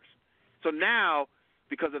powers. So now,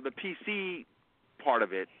 because of the PC part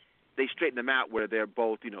of it, they straighten them out where they're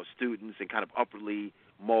both, you know, students and kind of upwardly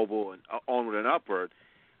mobile and onward and upward.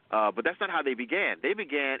 But that's not how they began. They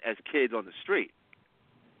began as kids on the street,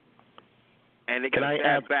 and they got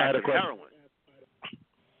a bad of heroin.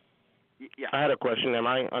 Yeah. I had a question. Am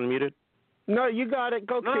I unmuted? No, you got it.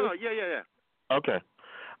 Go. No, yeah. Okay.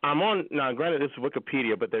 I'm on now. Granted, this is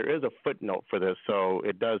Wikipedia, but there is a footnote for this, so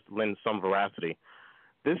it does lend some veracity.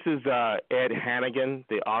 This is Ed Hannigan,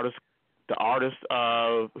 the artist.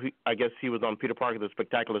 I guess he was on Peter Parker, the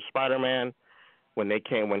Spectacular Spider-Man, when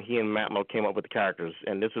he and Matlow came up with the characters.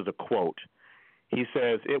 And this is a quote. He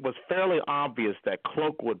says, "It was fairly obvious that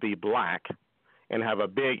Cloak would be black and have a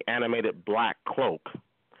big animated black cloak,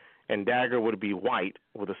 and Dagger would be white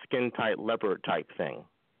with a skin-tight leopard type thing."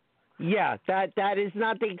 Yeah, that is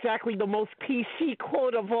not exactly the most PC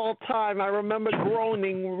quote of all time. I remember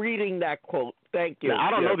groaning reading that quote. Thank you. Now, I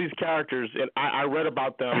don't know these characters, and I read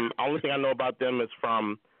about them. The only thing I know about them is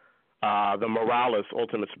from the Morales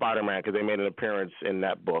Ultimate Spider-Man, because they made an appearance in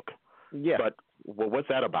that book. Yeah. But what's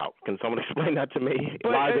that about? Can someone explain that to me?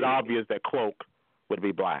 Why is it obvious that Cloak would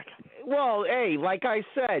be black? Well, hey, like I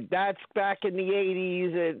said, that's back in the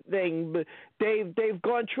 80s and thing. But they've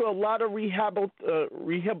gone through a lot of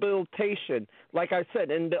rehabilitation, like I said,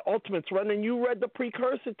 in the Ultimates run, and you read the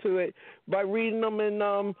precursor to it by reading them in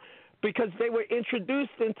because they were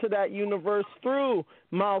introduced into that universe through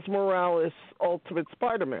Miles Morales' Ultimate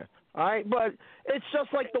Spider-Man. All right, but it's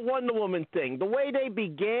just like the Wonder Woman thing. The way they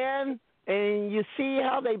began, and you see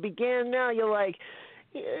how they began now, you're like,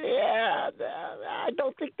 yeah, I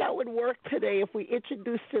don't think that would work today if we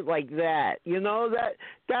introduced it like that. You know, that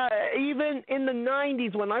even in the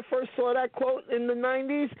 90s, when I first saw that quote in the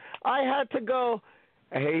 90s, I had to go,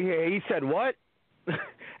 hey, he said what?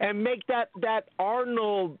 And make that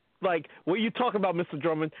Arnold, like, what are you talking about, Mr.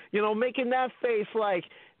 Drummond? You know, making that face like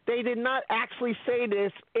they did not actually say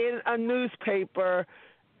this in a newspaper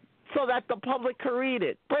so that the public could read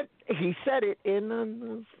it. But he said it in a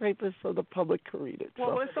newspaper so the public could read it.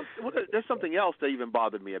 Well, there's something else that even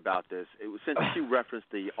bothered me about this. Since you referenced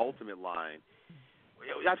the Ultimate line,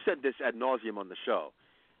 I've said this ad nauseum on the show,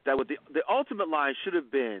 that with the Ultimate line should have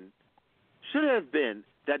been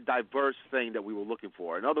that diverse thing that we were looking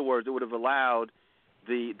for. In other words, it would have allowed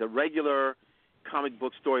the regular comic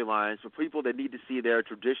book storylines for people that need to see their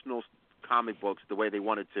traditional comic books the way they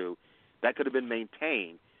wanted to. That could have been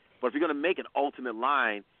maintained. But if you're going to make an Ultimate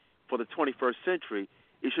line for the 21st century,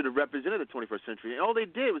 it should have represented the 21st century. And all they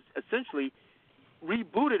did was essentially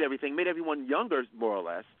rebooted everything, made everyone younger, more or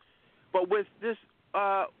less. But with this,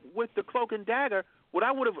 with the Cloak and Dagger, what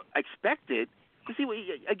I would have expected, you see,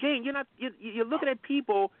 again, you're looking at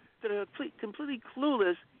people that are completely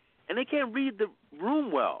clueless, and they can't read the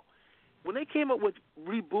room well. When they came up with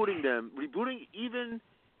rebooting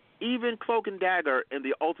even Cloak and Dagger in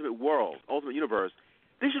the Ultimate world, Ultimate universe,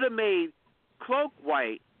 they should have made Cloak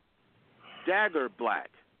white, Dagger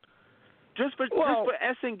black, just for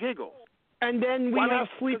S and giggles. And then we have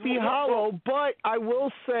Sleepy Hollow, but I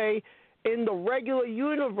will say in the regular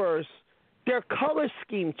universe, their color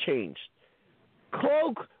scheme changed.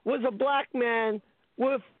 Cloak was a black man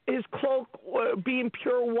with his cloak being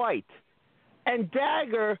pure white, and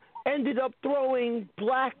Dagger ended up throwing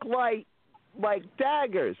black light like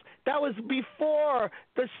daggers. That was before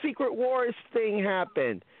the Secret Wars thing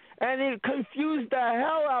happened. And it confused the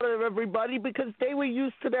hell out of everybody because they were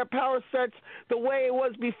used to their power sets the way it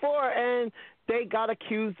was before, and they got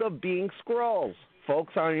accused of being Skrulls.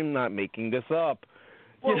 Folks, I am not making this up.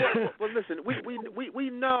 Well, listen, we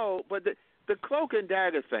know, but the Cloak and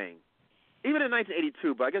Dagger thing, even in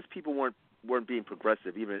 1982, but I guess people weren't being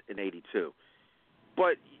progressive even in 82.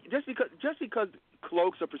 But just because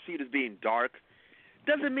cloaks are perceived as being dark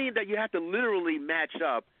doesn't mean that you have to literally match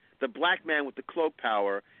up the black man with the cloak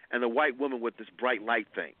power and the white woman with this bright light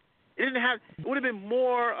thing. It would have been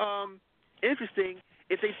more interesting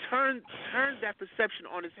if they turned that perception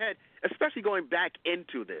on its head, especially going back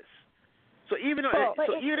into this. So even in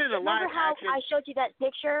the live action, I showed you that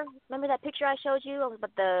picture. Remember that picture I showed you of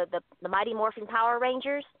the Mighty Morphin Power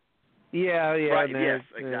Rangers? Yeah, right, man. yes,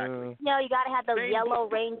 exactly. You got to have the yellow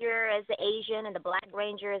ranger as the Asian and the black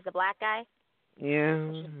ranger as the black guy.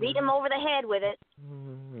 Yeah. Just beat him over the head with it.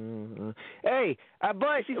 Hey,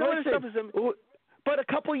 but a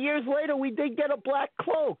couple years later, we did get a black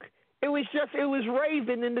cloak. It was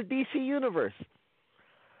Raven in the DC universe.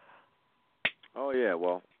 Oh yeah,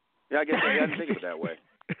 well, yeah, I guess I didn't think of it that way.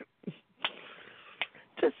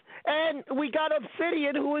 And we got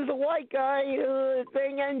Obsidian, who was a white guy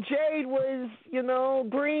thing, and Jade was,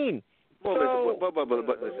 green. Well,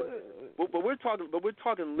 but we're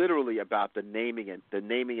talking literally about the naming and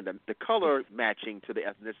the color matching to the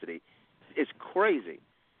ethnicity. It's crazy.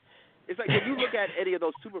 It's like when you look at any of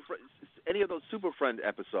those Super Friend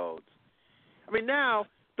episodes. I mean, now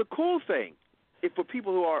the cool thing, for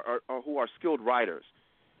people who are skilled writers,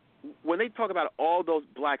 when they talk about all those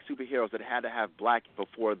black superheroes that had to have black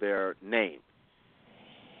before their name,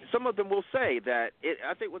 some of them will say that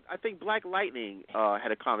I think Black Lightning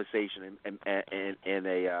had a conversation in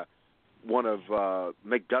a one of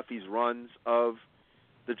McDuffie's runs of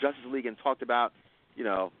the Justice League and talked about,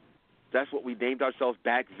 that's what we named ourselves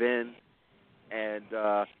back then, and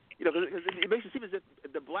it makes it seem as if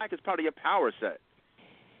the black is part of your power set.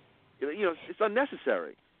 It's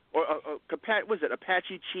unnecessary. Or was it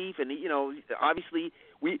Apache Chief? And obviously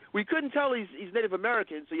we couldn't tell he's Native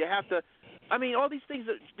American, so you have to. I mean, all these things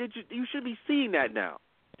you should be seeing that now.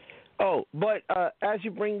 Oh, but as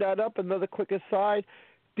you bring that up, another quick aside: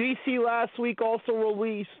 DC last week also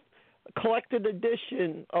released a collected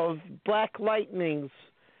edition of Black Lightning's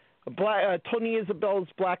Tony Isabel's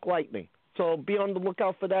Black Lightning. So be on the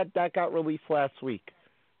lookout for that. That got released last week.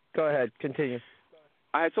 Go ahead, continue.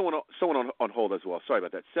 I had someone on hold as well. Sorry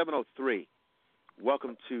about that. 703.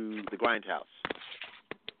 Welcome to the GrindHouse.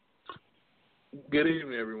 Good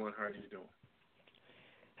evening, everyone. How are you doing?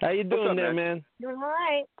 How you doing there, man? Doing all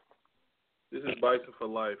right. This is Bison for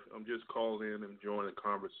Life. I'm just calling in and joining the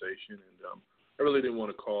conversation. And I really didn't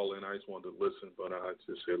want to call in. I just wanted to listen, but I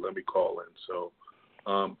just said, let me call in. So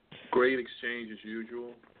great exchange as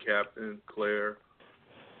usual. Captain, Claire,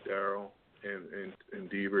 Daryll, and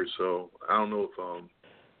Dburt. So I don't know if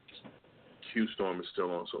Q-Storm is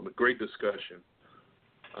still on. So great discussion.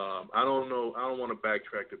 I don't know. I don't want to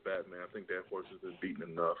backtrack to Batman. I think that horse has been beaten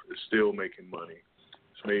enough. It's still making money.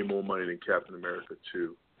 It's made more money than Captain America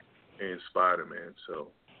 2 and Spider-Man.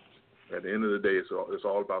 So at the end of the day, it's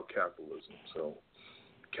all about capitalism. So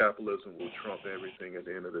capitalism will trump everything at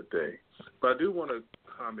the end of the day. But I do want to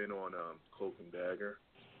comment on Cloak and Dagger.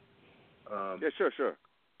 Yeah, sure.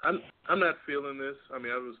 I'm not feeling this. I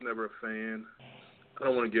mean, I was never a fan.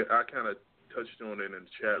 I kind of touched on it in the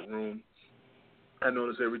chat room. I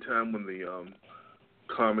noticed every time when the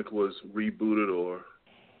comic was rebooted or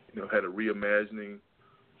had a reimagining,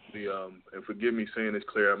 and forgive me saying this,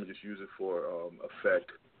 Claire, I'm just using it for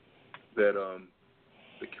effect, that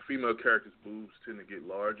the female characters' boobs tend to get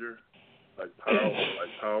larger, like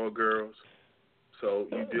Power Girls. So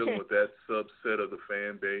you're dealing with that subset of the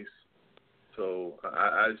fan base. So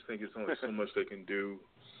I just think it's only so much they can do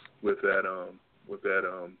with that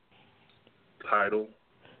title.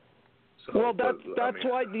 So, well,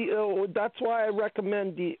 that's why I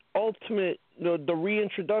recommend the ultimate, the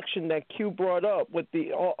reintroduction that Q brought up with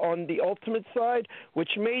on the ultimate side,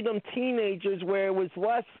 which made them teenagers, where it was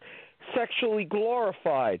less sexually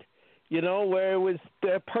glorified, where it was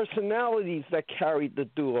their personalities that carried the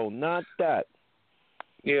duo, not that.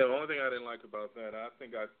 Yeah, the only thing I didn't like about that, I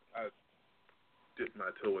think I dipped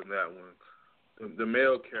my toe in that one. The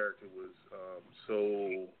male character was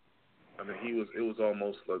so. I mean, it was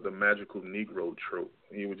almost like the magical Negro trope.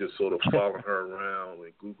 He was just sort of following her around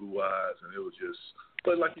with goo eyes, and it was just.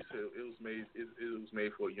 But like you said, it was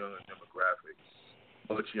made for a younger demographic,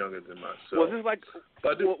 much younger than myself. Was this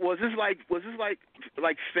like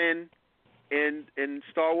Finn in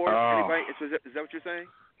Star Wars? Anybody? Is that what you're saying?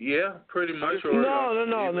 Yeah, pretty much.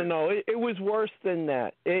 No. It was worse than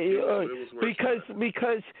that. It was worse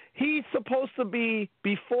because he's supposed to be,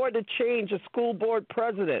 before the change, a school board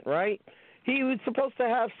president, right? He was supposed to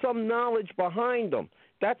have some knowledge behind him.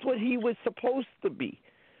 That's what he was supposed to be.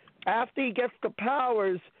 After he gets the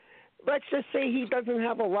powers, let's just say he doesn't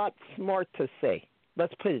have a lot smart to say.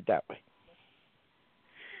 Let's put it that way.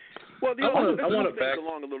 Well, I want to back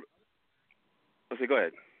along a little. Okay, go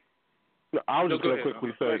ahead. No, I was just going to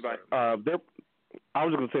quickly say, I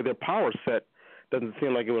was going to say their power set doesn't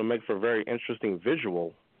seem like it would make for a very interesting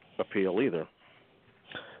visual appeal either.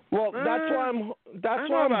 Well, that's why I'm. That's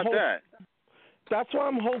why I'm That's why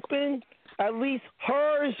I'm hoping. At least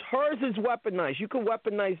hers is weaponized. You can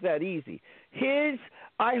weaponize that easy. His,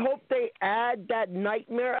 I hope they add that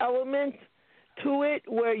nightmare element to it,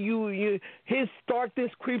 where his darkness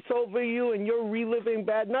creeps over you and you're reliving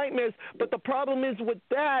bad nightmares. But the problem is with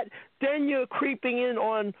that, then you're creeping in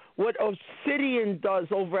on what Obsidian does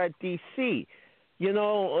over at DC. You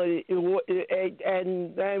know,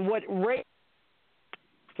 and what Ray.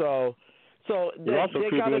 So you're also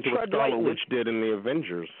creeping into what Scarlet Witch did in the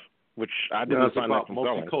Avengers, which I didn't find that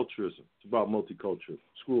compelling. Multiculturalism. It's about multicultural.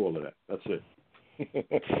 Screw all of that. That's it.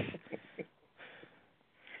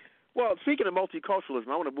 Well, speaking of multiculturalism,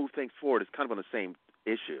 I want to move things forward. It's kind of on the same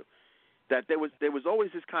issue. That there was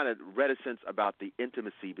always this kind of reticence about the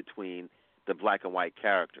intimacy between the black and white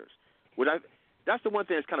characters. That's the one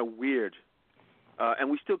thing that's kind of weird, and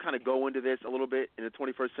we still kind of go into this a little bit in the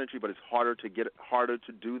 21st century, but it's harder to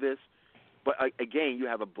do this. But again, you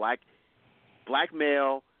have a black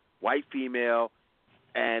male, white female,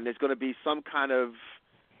 and there's going to be some kind of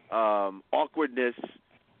awkwardness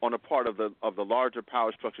on the part of the larger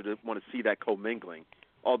power structure to want to see that commingling,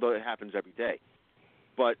 although it happens every day.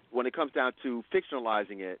 But when it comes down to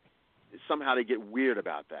fictionalizing it, somehow they get weird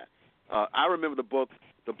about that. I remember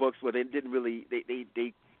the books where they didn't really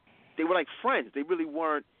they were like friends. They really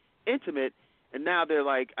weren't intimate, and now they're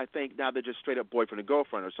like, I think now they're just straight up boyfriend and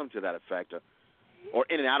girlfriend or something to that effect, or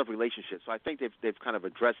in and out of relationships. So I think they've kind of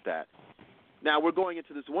addressed that. Now we're going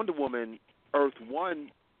into this Wonder Woman Earth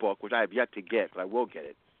 1 book, which I have yet to get, but I will get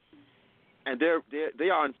it. And they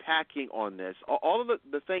are unpacking on this. All of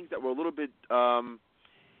the things that were a little bit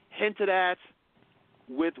hinted at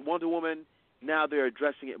with Wonder Woman, now they're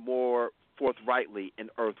addressing it more forthrightly in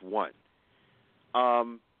Earth 1.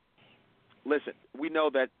 Listen, we know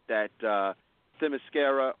that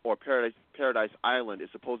Themyscira or Paradise Island is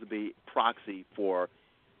supposed to be proxy for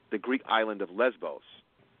the Greek island of Lesbos.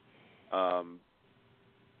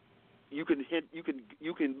 You can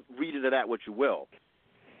read into that what you will,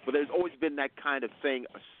 but there's always been that kind of thing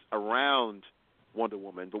around Wonder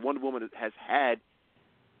Woman. But Wonder Woman has had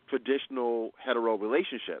traditional hetero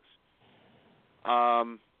relationships.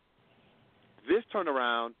 This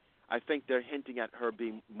turnaround, I think they're hinting at her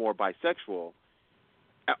being more bisexual,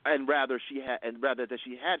 and rather that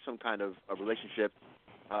she had some kind of a relationship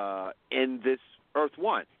in this Earth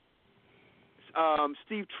 1.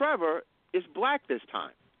 Steve Trevor is black this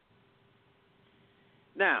time.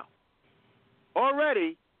 Now,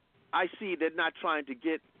 already I see they're not trying to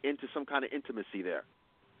get into some kind of intimacy there.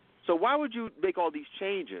 So why would you make all these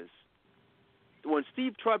changes? When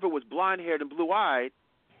Steve Trevor was blonde-haired and blue-eyed,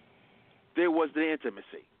 there was the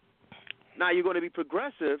intimacy. Now you're going to be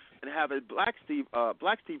progressive and have a black Steve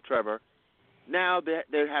Trevor. Now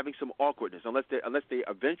they're having some awkwardness, unless they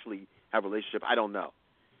eventually have a relationship. I don't know.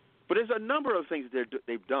 But there's a number of things that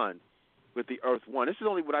they've done with the Earth 1. This is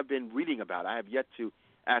only what I've been reading about. I have yet to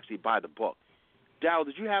actually buy the book. Daryll,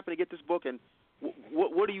 did you happen to get this book, and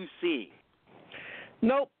what are you seeing?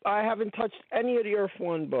 Nope, I haven't touched any of the Earth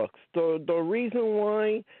 1 books. The reason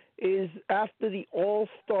why is after the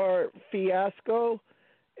All-Star fiasco,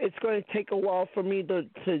 it's going to take a while for me to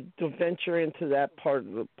venture into that part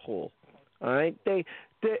of the pool. All right? They're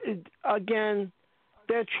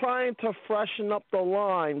trying to freshen up the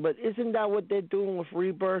line, but isn't that what they're doing with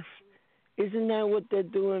Rebirth? Isn't that what they're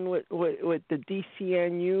doing with the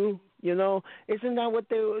DCNU? You know, isn't that what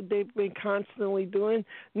they've been constantly doing?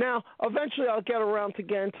 Now, eventually I'll get around to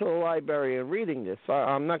getting to the library and reading this.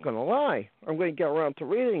 I'm not going to lie. I'm going to get around to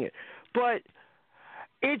reading it. But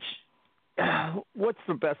it's, what's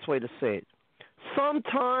the best way to say it?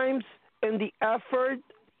 Sometimes in the effort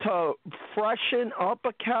to freshen up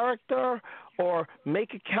a character or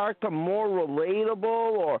make a character more relatable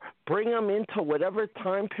or bring them into whatever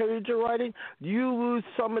time period you're writing, you lose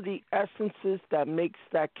some of the essences that makes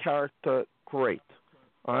that character great.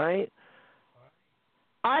 All right?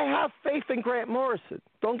 I have faith in Grant Morrison.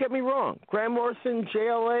 Don't get me wrong. Grant Morrison,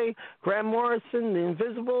 JLA, Grant Morrison, The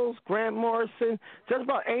Invisibles, Grant Morrison, just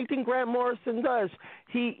about anything Grant Morrison does,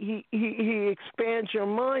 he expands your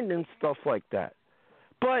mind and stuff like that.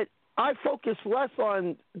 But I focus less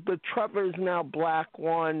on the Trevor's now black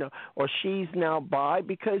one or she's now bi,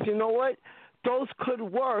 because you know what? Those could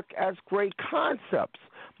work as great concepts.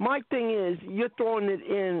 My thing is you're throwing it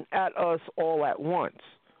in at us all at once.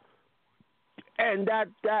 And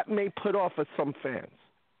that may put off some fans.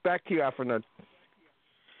 Back to you, Afronerd.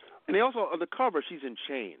 And they also, on the cover, she's in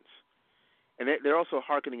chains. And they're also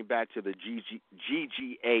hearkening back to the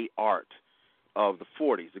GGA art of the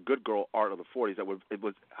 40s, the good girl art of the 40s. It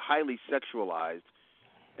was highly sexualized,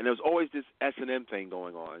 and there was always this S&M thing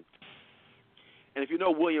going on. And if you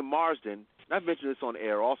know William Marsden, and I've mentioned this on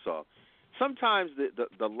air also, sometimes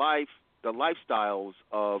the lifestyles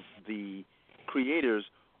of the creators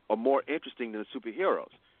are more interesting than the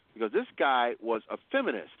superheroes, because this guy was a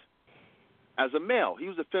feminist as a male. He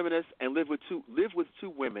was a feminist and lived with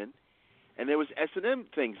two women, and there was S&M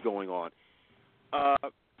things going on.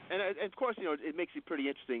 And of course, it makes it pretty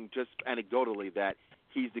interesting, just anecdotally, that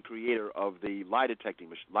he's the creator of the lie detecting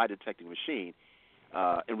machine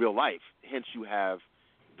in real life. Hence, you have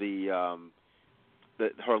her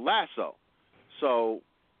lasso. So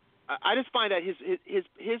I just find that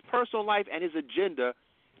his personal life and his agenda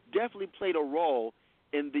definitely played a role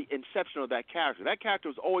in the inception of that character. That character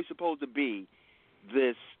was always supposed to be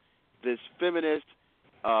this feminist,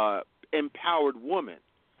 empowered woman,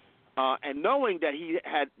 and knowing that he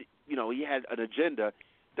had an agenda,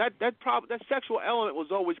 that sexual element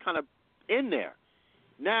was always kind of in there.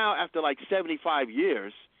 Now, after like 75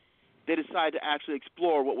 years, they decided to actually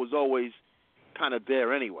explore what was always kind of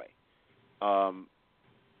there anyway.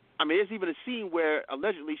 There's even a scene where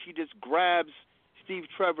allegedly she just grabs Steve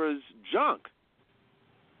Trevor's junk,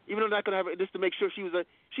 even though they're not going to have it, just to make sure she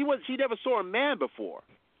never saw a man before,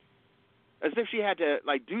 as if she had to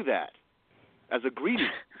like do that as a greeting,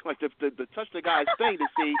 like to touch the guy's thing to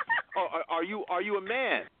see, are you a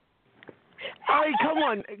man? Hey, come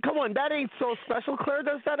on, that ain't so special. Claire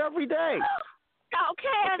does that every day.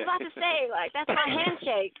 Okay, I was about to say, like, that's my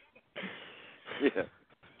handshake. Yeah.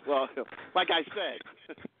 Well, like I said,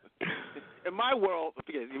 in my world,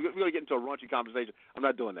 forget it, we're going to get into a raunchy conversation. I'm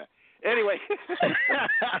not doing that. Anyway.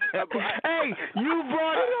 Hey, you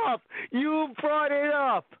brought it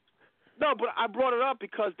up. No, but I brought it up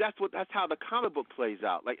because that's how the comic book plays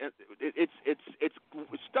out. Like it's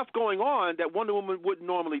stuff going on that Wonder Woman wouldn't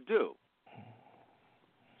normally do.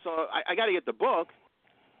 So I got to get the book.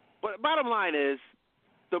 But bottom line is,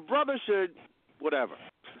 the brother should whatever.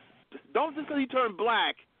 Don't just because he turned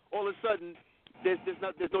black, all of a sudden there's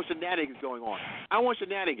no shenanigans going on. I want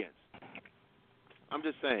shenanigans. I'm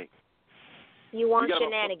just saying. You want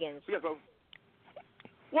shenanigans?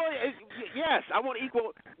 Well, yes, I want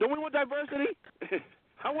equal. Don't we want diversity?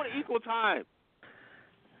 I want equal time.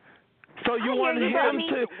 So you want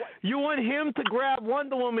him to grab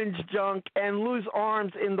Wonder Woman's junk and lose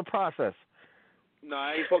arms in the process? No,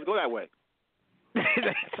 I ain't supposed to go that way.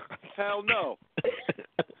 Hell no.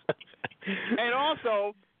 And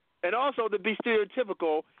also to be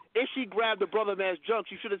stereotypical, if she grabbed the brother man's junk,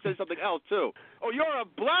 she should have said something else too. Oh, you're a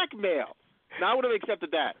black male. Now I would have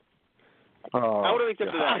accepted that. I would have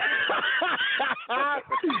accepted that.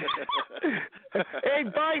 Hey,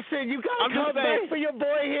 Bison, you gotta come back for your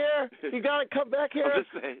boy here. You gotta come back here.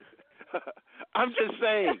 I'm just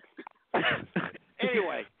saying.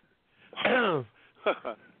 Anyway.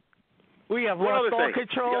 We have lost all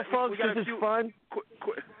control, folks. This is fun.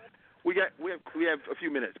 We have a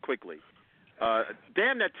few minutes quickly.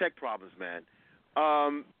 Damn that tech problems, man.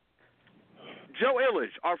 Joe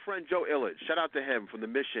Illidge, our friend Joe Illidge, shout out to him from the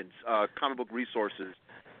Missions comic book resources.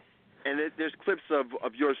 And there's clips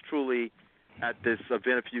of yours truly at this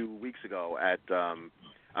event a few weeks ago at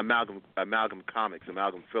Amalgam Comics,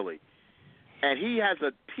 Amalgam Philly. And he has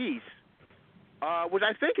a piece, which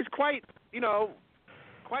I think is quite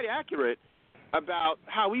accurate, about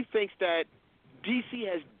how he thinks that DC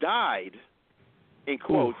has died, in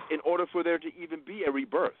quotes, in order for there to even be a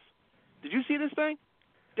rebirth. Did you see this thing,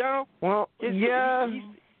 Daryl? Well, he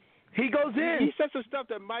goes in. He said some stuff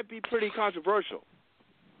that might be pretty controversial.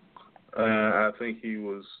 I think he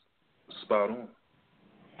was spot on.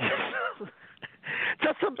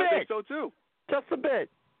 Just a bit. I think so too. Just a bit.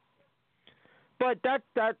 But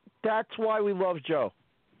that's why we love Joe.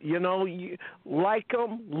 You like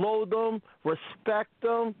him, loathe him, respect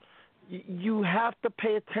him. You have to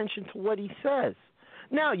pay attention to what he says.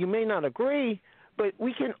 Now, you may not agree, but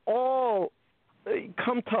we can all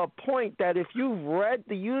come to a point that if you've read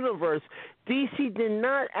the universe, DC did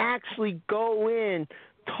not actually go in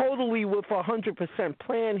totally with 100%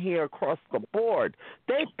 plan here across the board.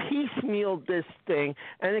 They piecemealed this thing,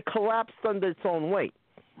 and it collapsed under its own weight.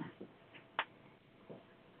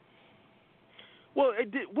 Well,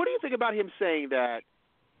 what do you think about him saying that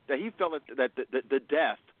he felt that the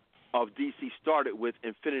death of DC started with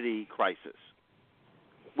Infinity Crisis,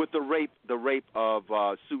 with the rape of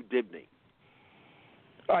Sue Dibney?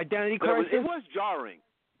 Identity Crisis? It was jarring.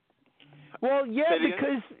 Well, yeah,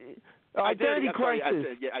 Identity crisis.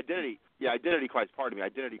 Identity crisis. Pardon me,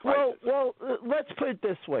 identity crisis. Well, let's put it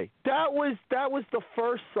this way. That was the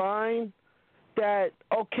first sign that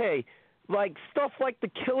like stuff like the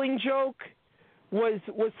Killing Joke was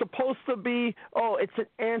supposed to be, it's an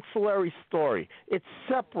ancillary story. It's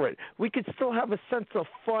separate. We could still have a sense of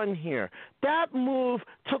fun here. That move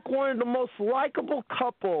took one of the most likable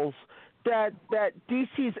couples that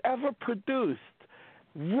DC's ever produced,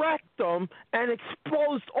 wrecked them, and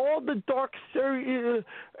exposed all the dark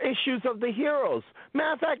issues of the heroes.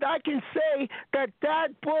 Matter of fact, I can say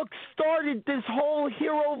that book started this whole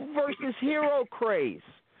hero versus hero craze,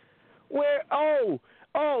 where,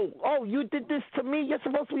 you did this to me. You're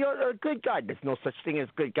supposed to be a good guy. There's no such thing as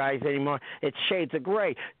good guys anymore. It's shades of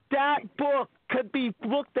gray. That book could be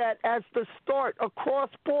looked at as the start across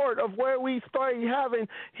board of where we started having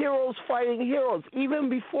heroes fighting heroes, even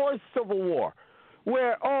before Civil War,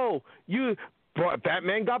 where,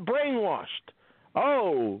 Batman got brainwashed.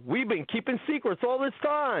 We've been keeping secrets all this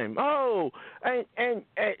time. And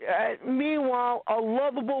meanwhile, a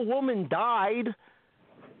lovable woman died.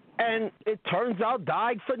 And it turns out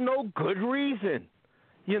died for no good reason,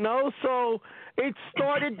 So it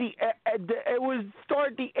started the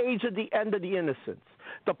age of the end of the innocence.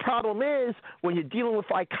 The problem is when you're dealing with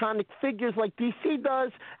iconic figures like DC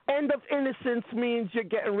does, end of innocence means you're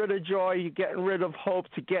getting rid of joy, you're getting rid of hope,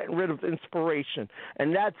 you're getting rid of inspiration,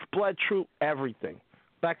 and that's bled through everything.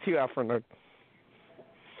 Back to you, Afronerd.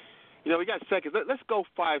 We got seconds. Let's go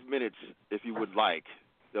 5 minutes, if you would like.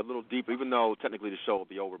 A little deeper, even though technically the show will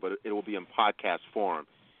be over, but it will be in podcast form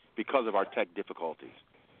because of our tech difficulties.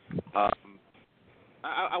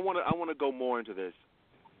 I want to go more into this.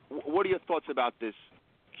 What are your thoughts about this,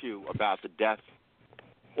 Q, about the death,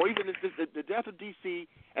 or even the death of DC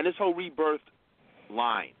and this whole rebirth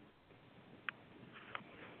line?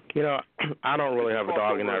 I don't really have a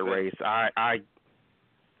dog in that race. I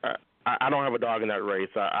don't have a dog in that race.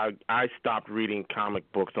 I stopped reading comic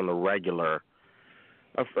books on the regular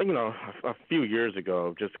a few years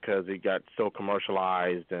ago, just because it got so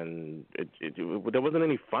commercialized and there wasn't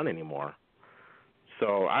any fun anymore.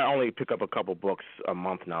 So I only pick up a couple books a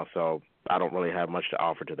month now, so I don't really have much to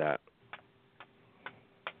offer to that.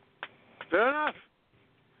 Fair enough.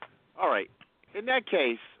 All right. In that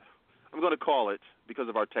case, I'm going to call it because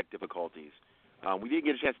of our tech difficulties. We didn't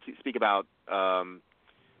get a chance to speak about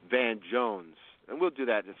Van Jones, and we'll do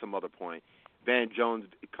that at some other point. Van Jones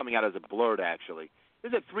coming out as a Blerd, actually.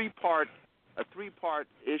 There's a three-part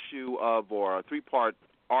issue or a three-part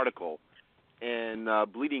article in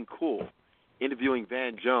Bleeding Cool, interviewing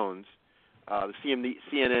Van Jones, the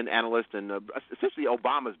CNN analyst and essentially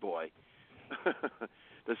Obama's boy,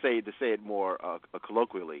 to say it more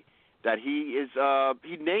colloquially, that he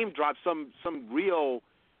name dropped some real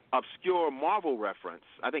obscure Marvel reference.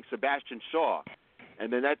 I think Sebastian Shaw,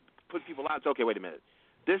 and then that put people out. Okay, wait a minute,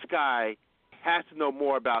 this guy has to know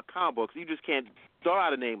more about comic books. You just can't throw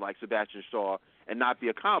out a name like Sebastian Shaw and not be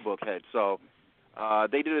a comic book head. So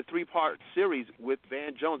they did a three-part series with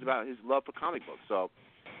Van Jones about his love for comic books. So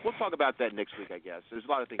we'll talk about that next week, I guess. There's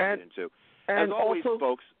a lot of things to get into. As always, also,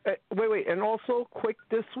 folks. Wait. And also, quick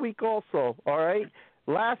this week also, all right?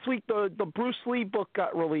 Last week, the Bruce Lee book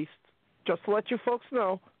got released, just to let you folks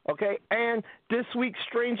know, okay? And this week,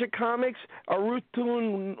 Stranger Comics,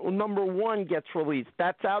 Arutoon #1 gets released.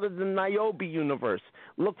 That's out of the Niobe universe.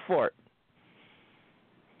 Look for it.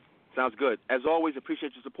 Sounds good. As always,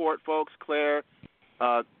 appreciate your support, folks. Claire,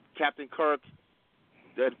 Captain Kirk,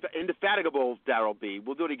 the indefatigable Daryll B.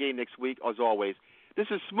 We'll do it again next week, as always. This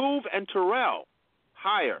is Smooth and Terrell.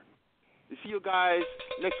 Higher. See you guys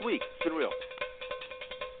next week. It's been real.